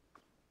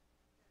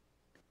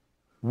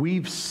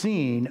 We've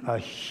seen a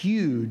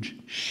huge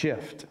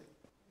shift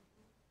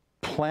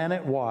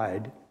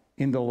planet-wide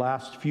in the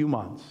last few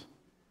months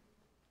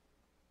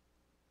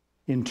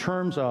in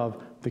terms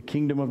of the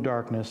kingdom of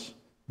darkness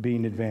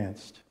being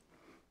advanced.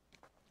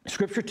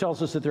 Scripture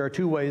tells us that there are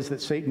two ways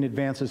that Satan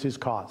advances his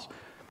cause.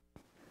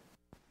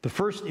 The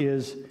first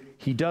is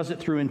He does it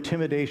through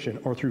intimidation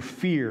or through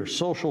fear,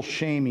 social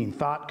shaming,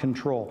 thought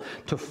control,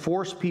 to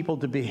force people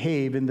to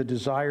behave in the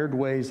desired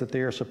ways that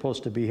they are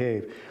supposed to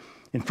behave.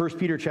 In 1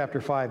 Peter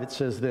chapter 5, it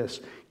says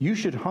this, "You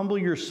should humble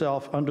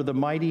yourself under the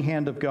mighty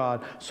hand of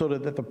God, so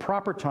that at the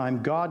proper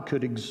time God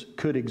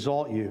could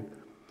exalt you.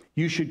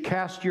 You should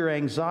cast your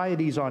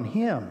anxieties on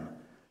Him,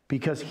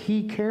 because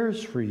He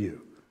cares for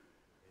you."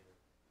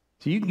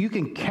 So you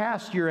can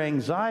cast your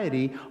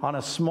anxiety on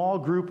a small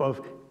group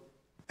of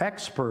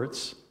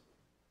experts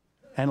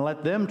and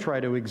let them try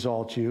to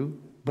exalt you,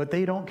 but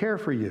they don't care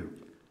for you.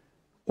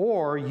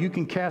 Or you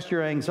can cast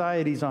your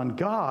anxieties on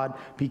God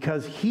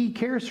because He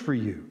cares for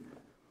you.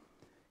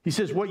 He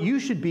says what you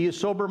should be is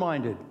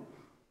sober-minded.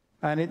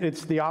 And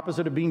it's the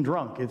opposite of being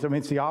drunk.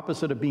 It's the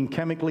opposite of being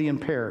chemically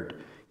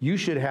impaired. You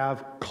should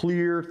have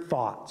clear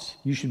thoughts.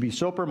 You should be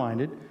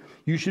sober-minded.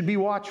 You should be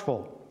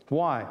watchful.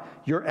 Why?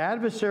 Your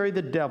adversary,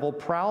 the devil,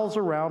 prowls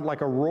around like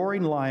a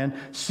roaring lion,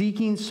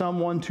 seeking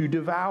someone to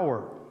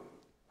devour.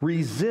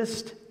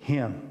 Resist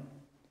him.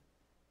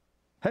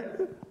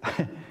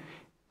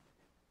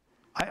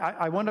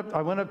 I went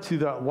up to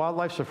the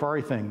wildlife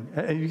safari thing.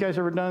 Have you guys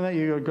ever done that?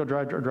 You go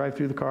drive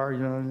through the car,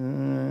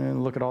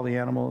 and look at all the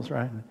animals,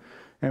 right?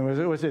 And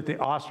was it the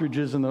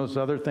ostriches and those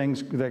other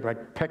things that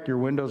like peck your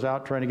windows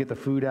out trying to get the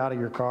food out of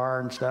your car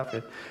and stuff?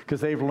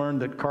 Because they've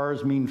learned that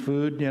cars mean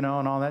food, and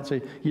all that.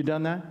 So you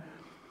done that?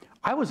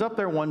 I was up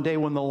there one day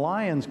when the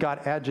lions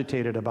got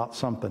agitated about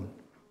something.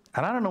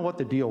 And I don't know what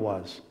the deal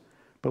was.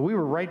 But we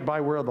were right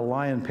by where the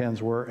lion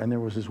pens were, and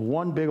there was this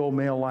one big old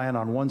male lion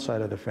on one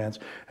side of the fence,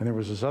 and there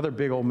was this other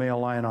big old male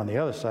lion on the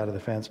other side of the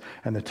fence,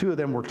 and the two of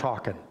them were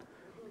talking.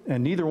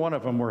 And neither one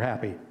of them were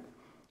happy.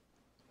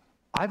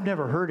 I've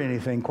never heard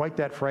anything quite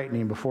that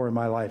frightening before in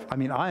my life.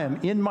 I am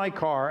in my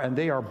car, and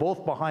they are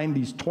both behind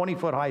these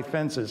 20-foot high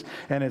fences,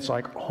 and it's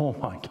like, oh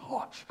my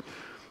gosh.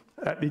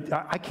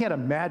 I can't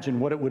imagine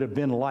what it would have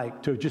been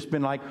like to have just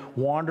been like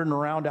wandering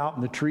around out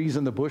in the trees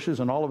and the bushes,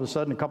 and all of a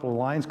sudden a couple of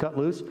lions cut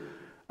loose.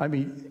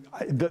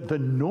 The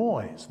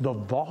noise, the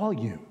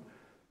volume,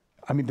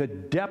 the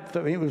depth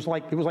of it was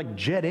like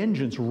jet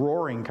engines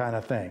roaring kind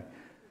of thing.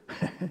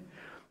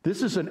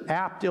 This is an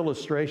apt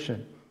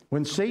illustration.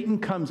 When Satan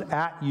comes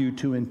at you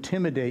to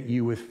intimidate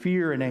you with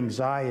fear and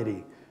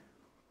anxiety,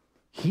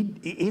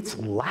 it's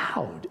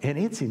loud and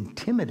it's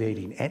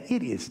intimidating and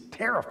it is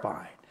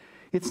terrifying.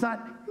 It's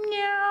not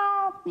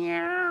meow,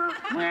 meow,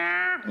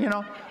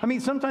 meow,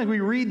 sometimes we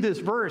read this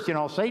verse,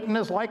 Satan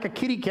is like a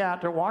kitty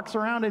cat that walks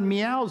around and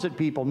meows at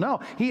people. No,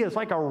 he is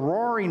like a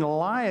roaring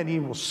lion. He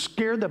will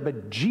scare the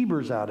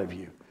bejeebers out of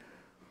you.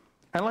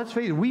 And let's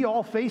face it, we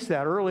all face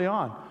that early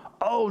on.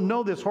 Oh,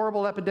 no, this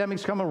horrible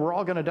epidemic's coming. We're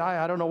all going to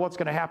die. I don't know what's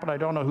going to happen. I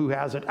don't know who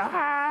has it.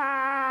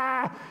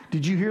 Ah!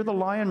 Did you hear the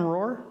lion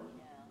roar?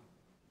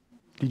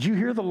 Did you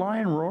hear the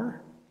lion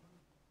roar?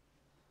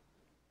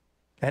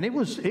 And it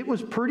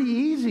was pretty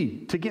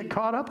easy to get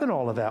caught up in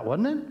all of that,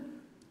 wasn't it?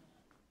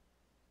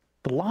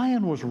 The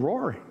lion was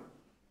roaring.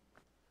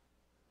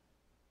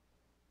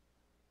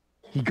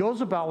 He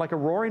goes about like a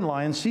roaring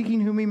lion, seeking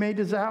whom he may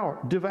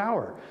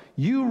devour.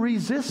 You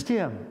resist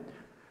him.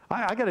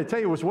 I got to tell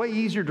you, it was way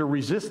easier to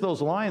resist those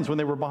lions when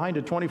they were behind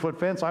a 20-foot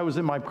fence. I was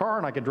in my car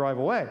and I could drive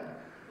away.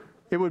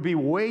 It would be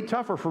way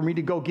tougher for me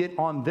to go get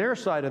on their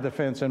side of the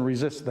fence and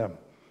resist them.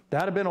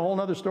 That'd have been a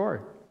whole other story.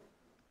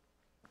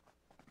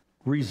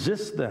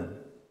 Resist them.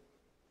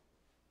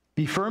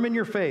 Be firm in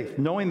your faith,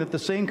 knowing that the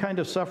same kind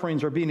of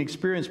sufferings are being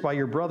experienced by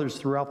your brothers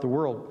throughout the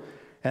world.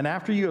 And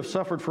after you have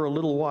suffered for a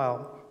little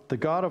while, the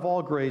God of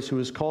all grace, who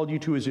has called you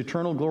to his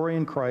eternal glory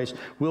in Christ,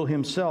 will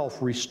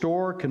himself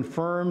restore,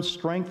 confirm,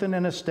 strengthen,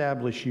 and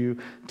establish you.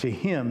 To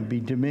him be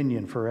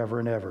dominion forever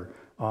and ever.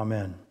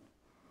 Amen.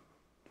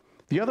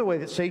 The other way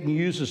that Satan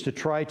uses to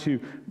try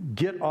to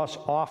get us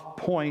off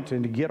point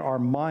and to get our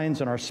minds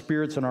and our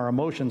spirits and our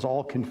emotions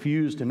all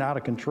confused and out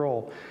of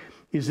control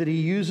is that he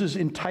uses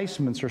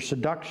enticements or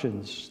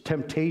seductions,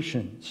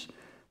 temptations,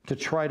 to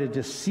try to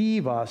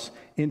deceive us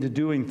into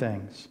doing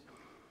things.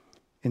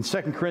 In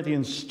 2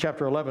 Corinthians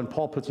chapter 11,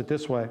 Paul puts it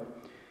this way.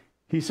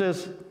 He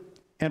says,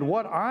 "And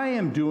what I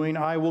am doing,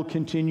 I will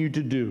continue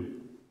to do,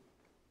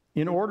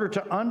 in order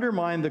to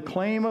undermine the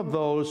claim of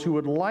those who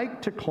would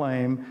like to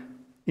claim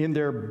in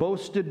their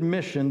boasted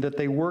mission that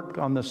they work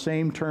on the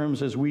same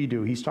terms as we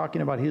do." He's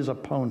talking about his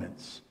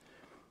opponents.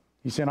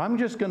 He said, I'm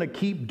just going to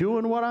keep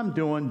doing what I'm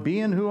doing,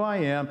 being who I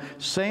am,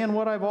 saying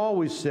what I've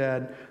always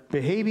said,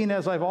 behaving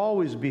as I've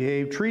always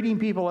behaved, treating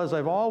people as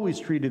I've always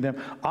treated them.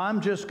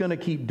 I'm just going to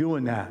keep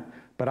doing that.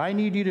 But I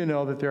need you to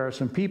know that there are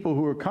some people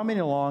who are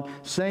coming along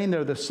saying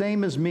they're the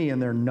same as me,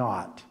 and they're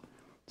not.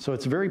 So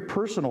it's a very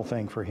personal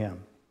thing for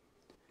him.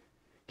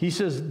 He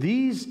says,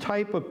 these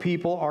type of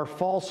people are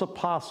false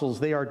apostles.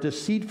 They are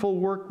deceitful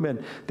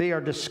workmen. They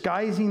are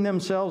disguising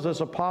themselves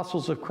as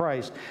apostles of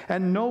Christ.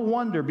 And no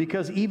wonder,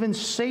 because even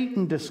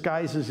Satan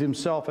disguises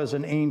himself as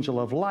an angel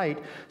of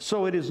light.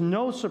 So it is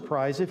no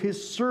surprise if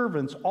his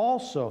servants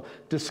also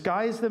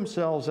disguise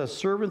themselves as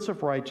servants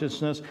of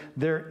righteousness.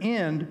 Their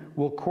end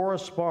will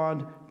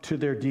correspond to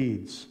their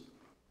deeds.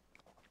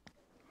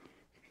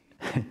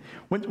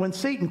 When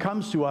Satan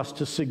comes to us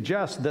to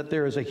suggest that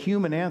there is a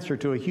human answer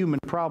to a human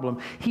problem,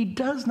 he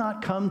does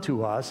not come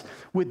to us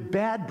with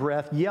bad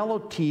breath, yellow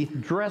teeth,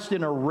 dressed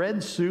in a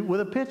red suit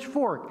with a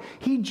pitchfork.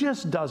 He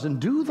just doesn't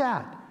do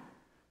that.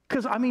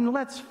 Because, I mean,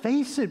 let's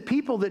face it,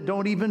 people that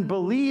don't even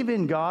believe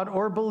in God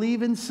or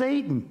believe in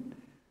Satan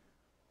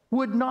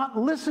would not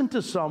listen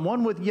to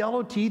someone with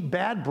yellow teeth,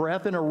 bad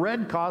breath, and a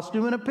red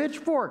costume and a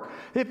pitchfork.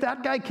 If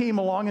that guy came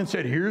along and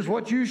said, here's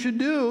what you should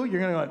do, you're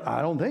going to go,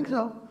 I don't think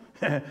so.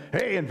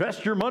 Hey,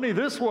 invest your money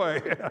this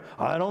way.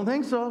 I don't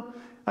think so.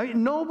 I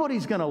mean,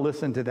 nobody's going to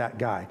listen to that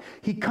guy.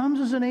 He comes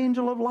as an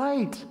angel of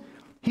light.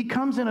 He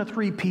comes in a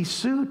three-piece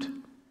suit.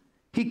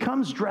 He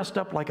comes dressed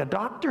up like a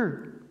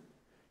doctor.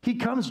 He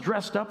comes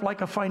dressed up like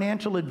a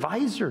financial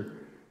advisor.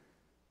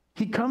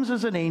 He comes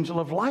as an angel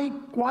of light.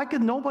 Why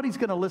could nobody's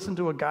going to listen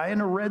to a guy in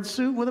a red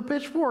suit with a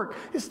pitchfork?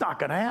 It's not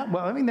going to happen.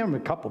 Well, I mean, there are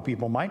a couple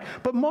people might,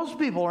 but most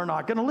people are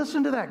not going to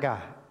listen to that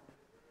guy.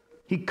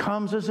 He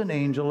comes as an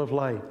angel of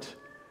light.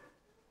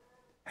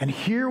 And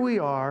here we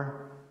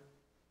are,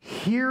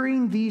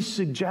 hearing these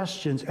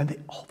suggestions, and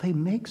they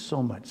make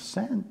so much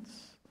sense.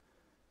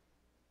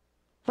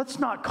 Let's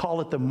not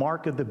call it the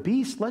mark of the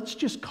beast. Let's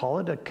just call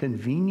it a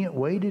convenient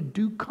way to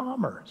do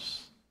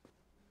commerce.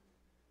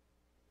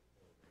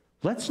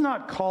 Let's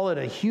not call it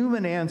a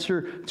human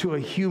answer to a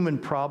human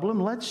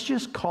problem. Let's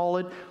just call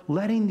it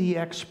letting the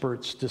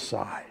experts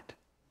decide.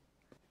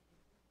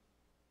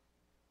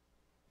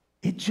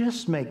 It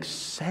just makes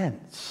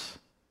sense.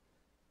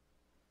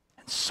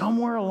 And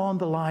somewhere along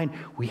the line,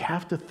 we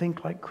have to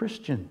think like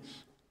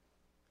Christians.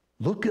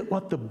 Look at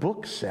what the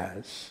book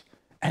says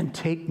and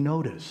take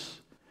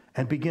notice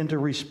and begin to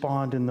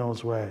respond in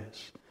those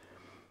ways.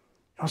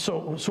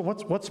 So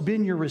what's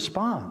been your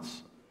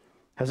response?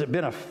 Has it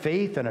been a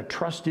faith and a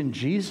trust in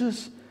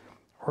Jesus?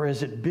 Or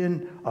has it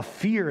been a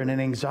fear and an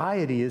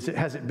anxiety?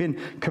 Has it been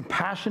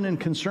compassion and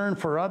concern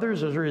for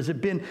others? Or has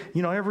it been,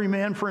 every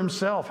man for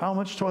himself? How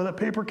much toilet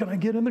paper can I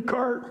get in the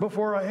cart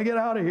before I get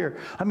out of here?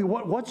 I mean,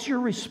 what's your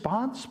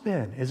response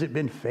been? Has it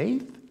been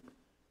faith?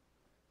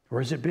 Or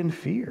has it been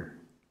fear?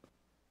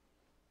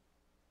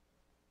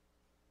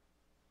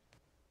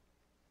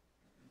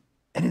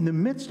 And in the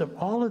midst of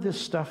all of this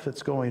stuff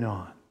that's going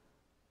on,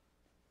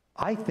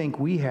 I think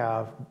we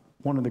have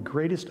one of the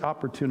greatest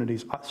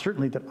opportunities,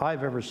 certainly that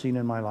I've ever seen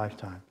in my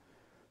lifetime,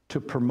 to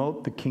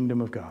promote the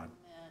kingdom of God.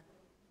 Amen.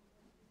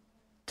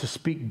 To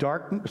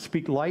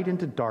speak light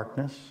into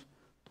darkness,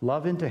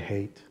 love into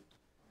hate,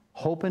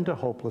 hope into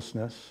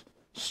hopelessness,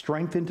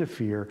 strength into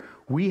fear.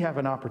 We have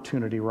an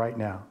opportunity right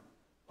now,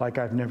 like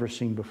I've never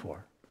seen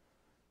before.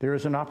 There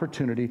is an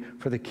opportunity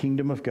for the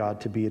kingdom of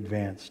God to be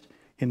advanced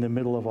in the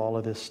middle of all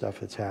of this stuff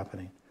that's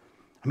happening.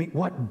 I mean,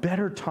 what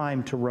better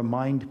time to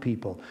remind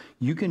people?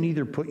 You can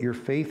either put your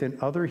faith in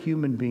other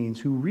human beings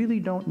who really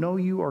don't know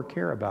you or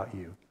care about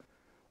you,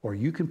 or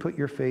you can put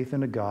your faith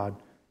in a God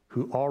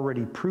who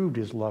already proved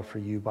his love for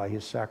you by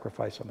his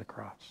sacrifice on the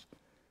cross.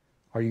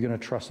 Are you going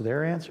to trust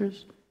their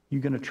answers?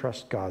 You're going to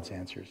trust God's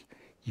answers.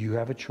 You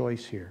have a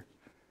choice here.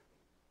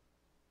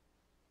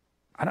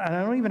 And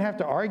I don't even have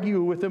to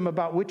argue with them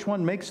about which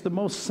one makes the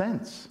most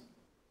sense,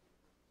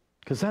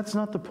 because that's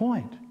not the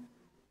point.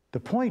 The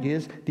point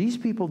is, these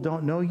people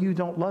don't know you,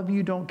 don't love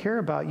you, don't care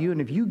about you,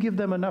 and if you give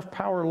them enough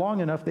power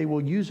long enough, they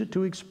will use it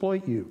to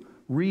exploit you.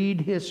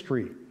 Read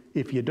history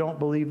if you don't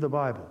believe the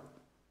Bible.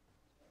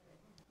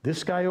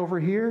 This guy over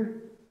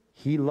here,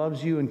 he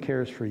loves you and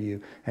cares for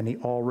you, and he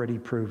already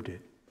proved it.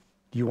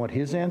 Do you want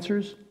his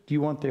answers? Do you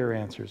want their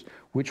answers?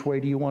 Which way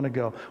do you want to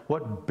go?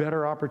 What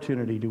better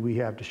opportunity do we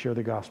have to share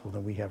the gospel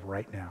than we have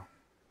right now?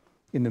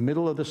 In the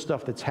middle of the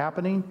stuff that's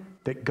happening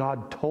that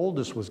God told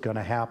us was going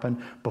to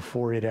happen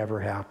before it ever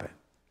happened.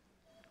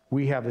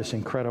 We have this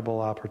incredible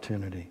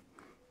opportunity.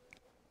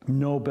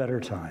 No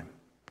better time.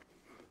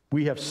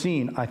 We have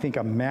seen, I think,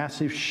 a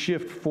massive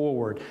shift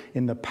forward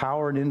in the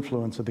power and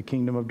influence of the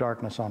kingdom of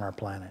darkness on our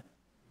planet.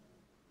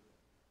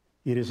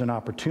 It is an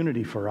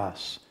opportunity for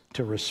us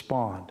to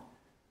respond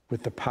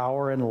with the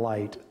power and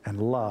light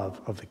and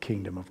love of the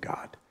kingdom of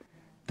God.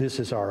 This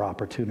is our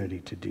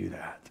opportunity to do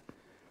that.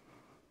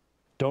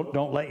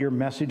 Don't let your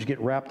message get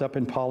wrapped up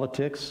in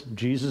politics.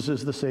 Jesus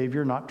is the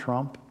Savior, not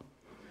Trump.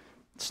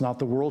 It's not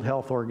the World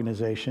Health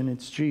Organization,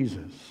 it's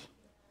Jesus.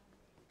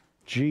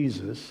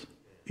 Jesus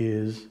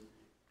is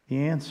the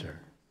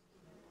answer.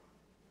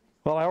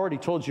 Well, I already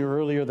told you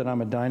earlier that I'm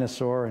a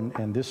dinosaur,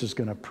 and this is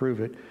going to prove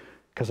it,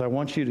 because I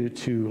want you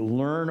to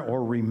learn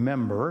or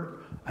remember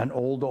an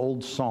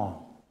old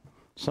song.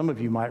 Some of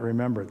you might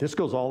remember it. This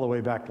goes all the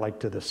way back like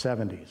to the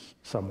 70s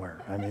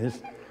somewhere. I mean,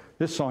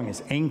 this song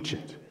is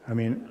ancient. I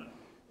mean,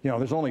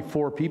 there's only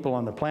 4 people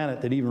on the planet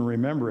that even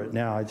remember it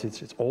now.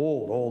 It's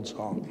old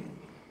song.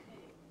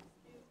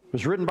 It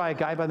was written by a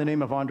guy by the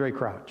name of Andre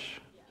Crouch.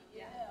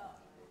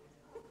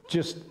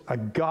 Just a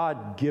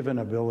God-given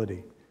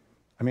ability.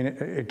 I mean,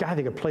 a guy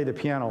that could play the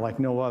piano like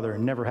no other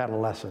and never had a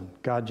lesson.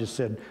 God just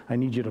said, I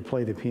need you to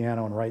play the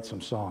piano and write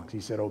some songs.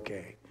 He said,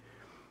 okay.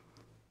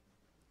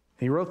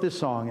 He wrote this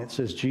song. It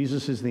says,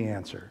 Jesus is the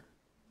answer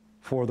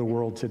for the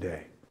world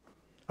today.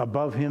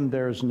 Above him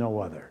there is no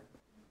other.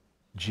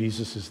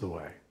 Jesus is the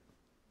way.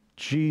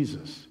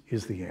 Jesus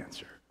is the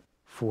answer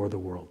for the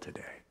world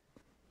today.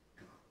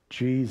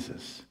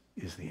 Jesus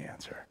is the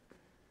answer.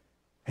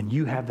 And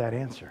you have that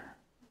answer.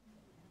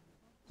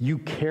 You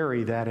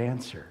carry that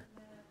answer.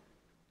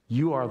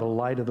 You are the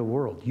light of the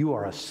world. You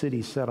are a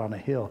city set on a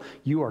hill.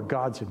 You are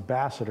God's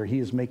ambassador. He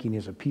is making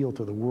his appeal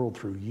to the world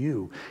through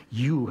you.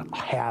 You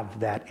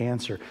have that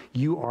answer.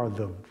 You are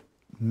the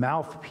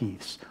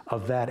mouthpiece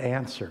of that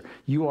answer.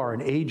 You are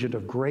an agent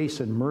of grace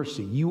and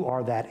mercy. You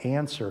are that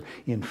answer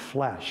in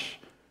flesh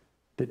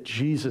that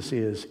Jesus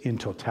is in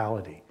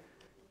totality.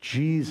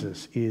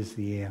 Jesus is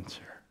the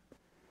answer.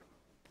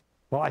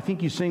 Well, I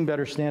think you sing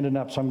better standing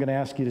up, so I'm going to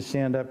ask you to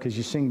stand up because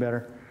you sing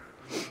better.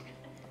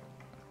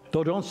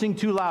 Though don't sing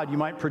too loud. You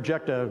might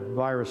project a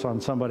virus on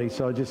somebody.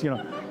 So just,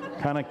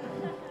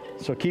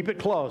 so keep it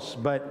close.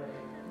 But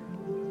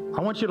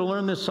I want you to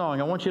learn this song.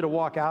 I want you to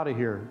walk out of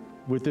here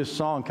with this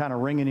song kind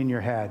of ringing in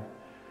your head.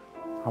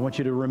 I want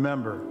you to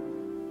remember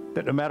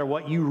that no matter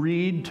what you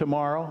read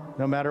tomorrow,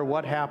 no matter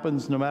what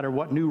happens, no matter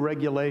what new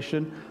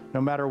regulation,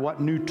 no matter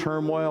what new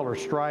turmoil or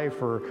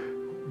strife or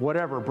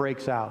whatever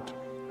breaks out,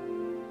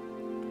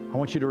 I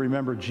want you to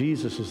remember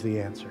Jesus is the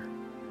answer.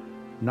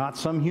 Not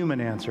some human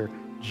answer.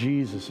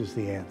 Jesus is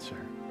the answer.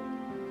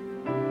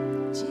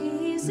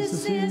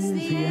 Jesus is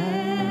the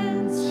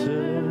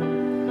answer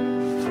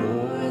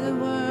for the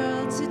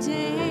world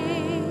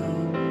today.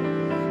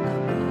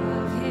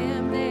 Above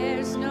him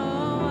there's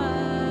no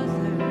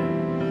other.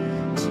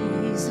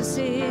 Jesus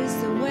is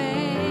the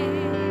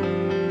way.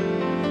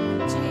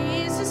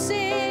 Jesus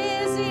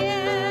is the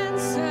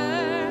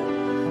answer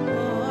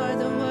for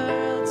the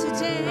world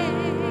today.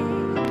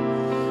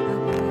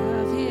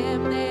 Above him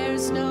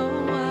there's no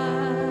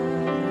other.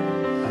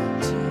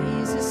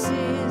 Jesus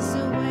is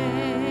the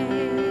way.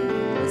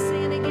 Let's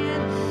sing it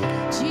again.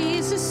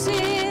 Jesus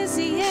is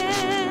the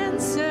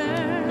answer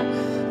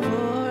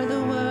for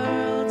the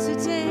world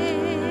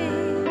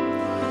today.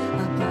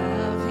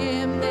 Above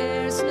him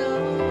there's no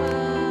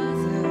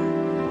other.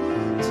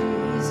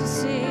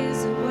 Jesus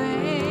is the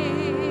way.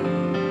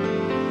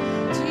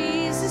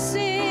 Jesus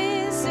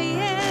is the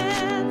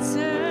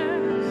answer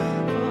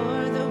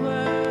for the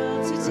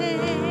world today.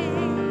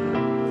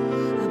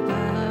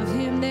 Above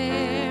him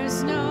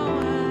there's no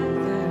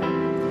other.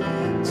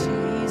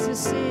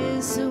 Jesus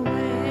is the way.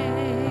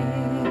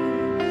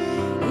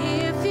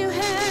 If you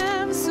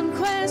have some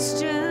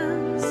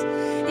questions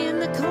in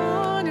the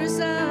corners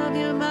of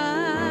your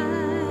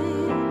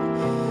mind,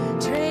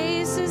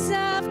 traces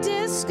of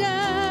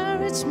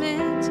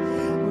discouragement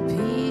or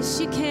peace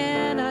you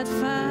cannot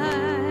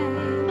find,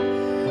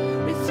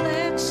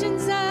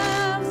 reflections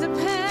of the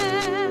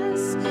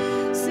past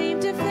seem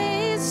to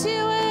face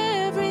you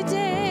every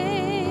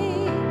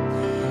day.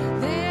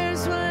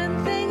 There's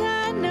one thing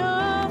I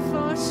know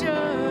for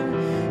sure.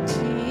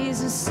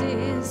 Jesus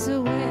is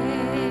the way.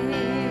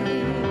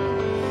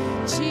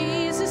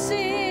 Jesus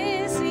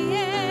is the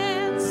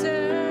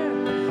answer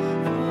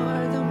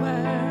for the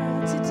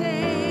world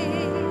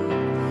today.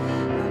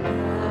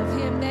 Above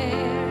him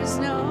there's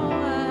no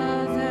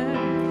other.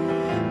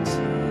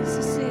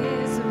 Jesus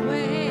is the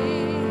way.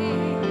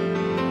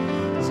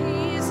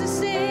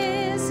 Jesus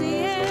is the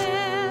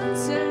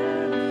answer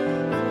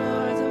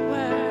for the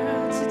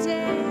world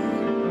today.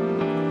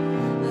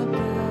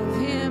 Above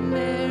him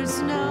there's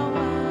no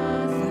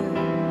other.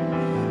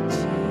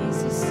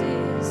 Jesus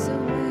is the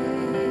way.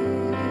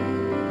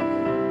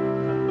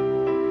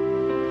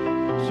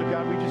 So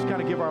God, we just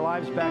kind of give our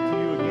lives back to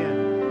you again.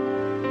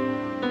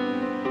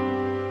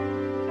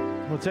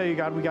 We'll tell you,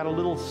 God, we got a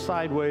little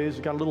sideways,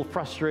 got a little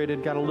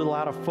frustrated, got a little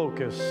out of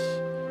focus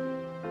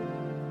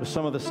with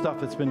some of the stuff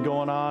that's been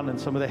going on and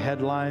some of the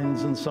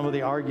headlines and some of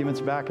the arguments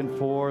back and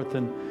forth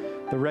and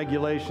the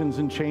regulations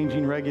and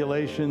changing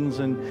regulations,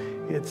 and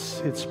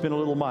it's been a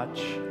little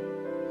much.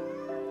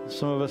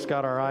 Some of us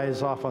got our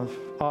eyes off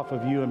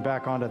of you and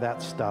back onto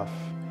that stuff.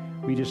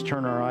 We just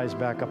turn our eyes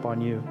back up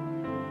on you.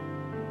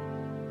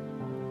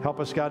 Help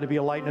us, God, to be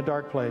a light in a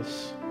dark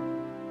place.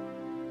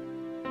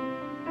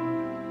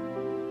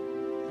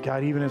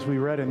 God, even as we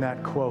read in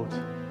that quote,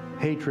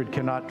 hatred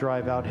cannot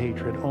drive out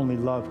hatred. Only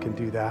love can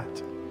do that.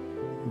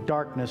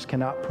 Darkness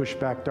cannot push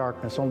back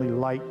darkness. Only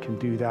light can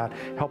do that.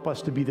 Help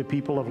us to be the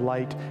people of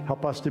light.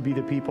 Help us to be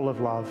the people of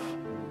love.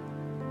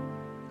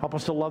 Help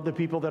us to love the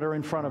people that are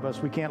in front of us.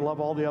 We can't love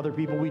all the other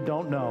people we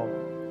don't know.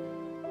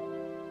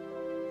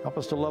 Help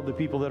us to love the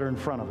people that are in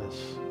front of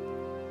us.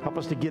 Help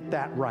us to get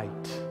that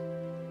right.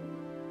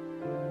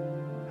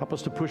 Help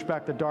us to push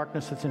back the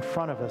darkness that's in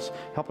front of us.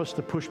 Help us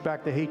to push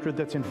back the hatred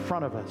that's in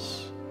front of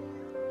us.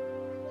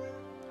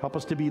 Help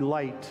us to be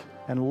light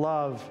and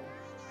love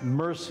and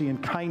mercy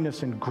and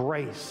kindness and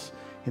grace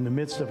in the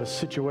midst of a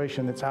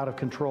situation that's out of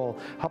control.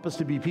 Help us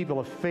to be people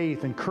of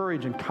faith and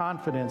courage and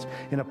confidence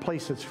in a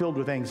place that's filled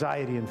with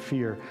anxiety and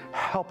fear.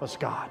 Help us,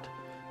 God,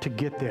 to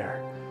get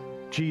there.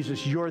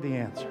 Jesus, you're the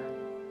answer.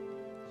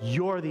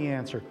 You're the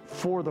answer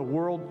for the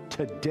world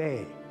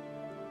today.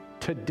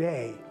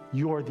 Today,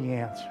 you're the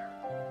answer.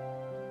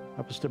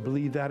 Help us to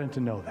believe that and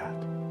to know that.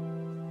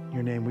 In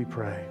your name we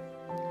pray.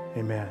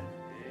 Amen.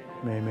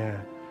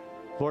 Amen.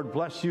 Lord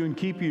bless you and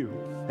keep you.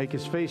 Make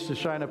his face to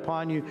shine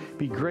upon you.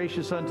 Be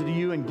gracious unto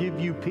you and give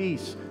you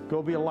peace.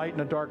 Go be a light in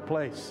a dark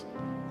place.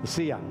 We'll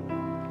see ya.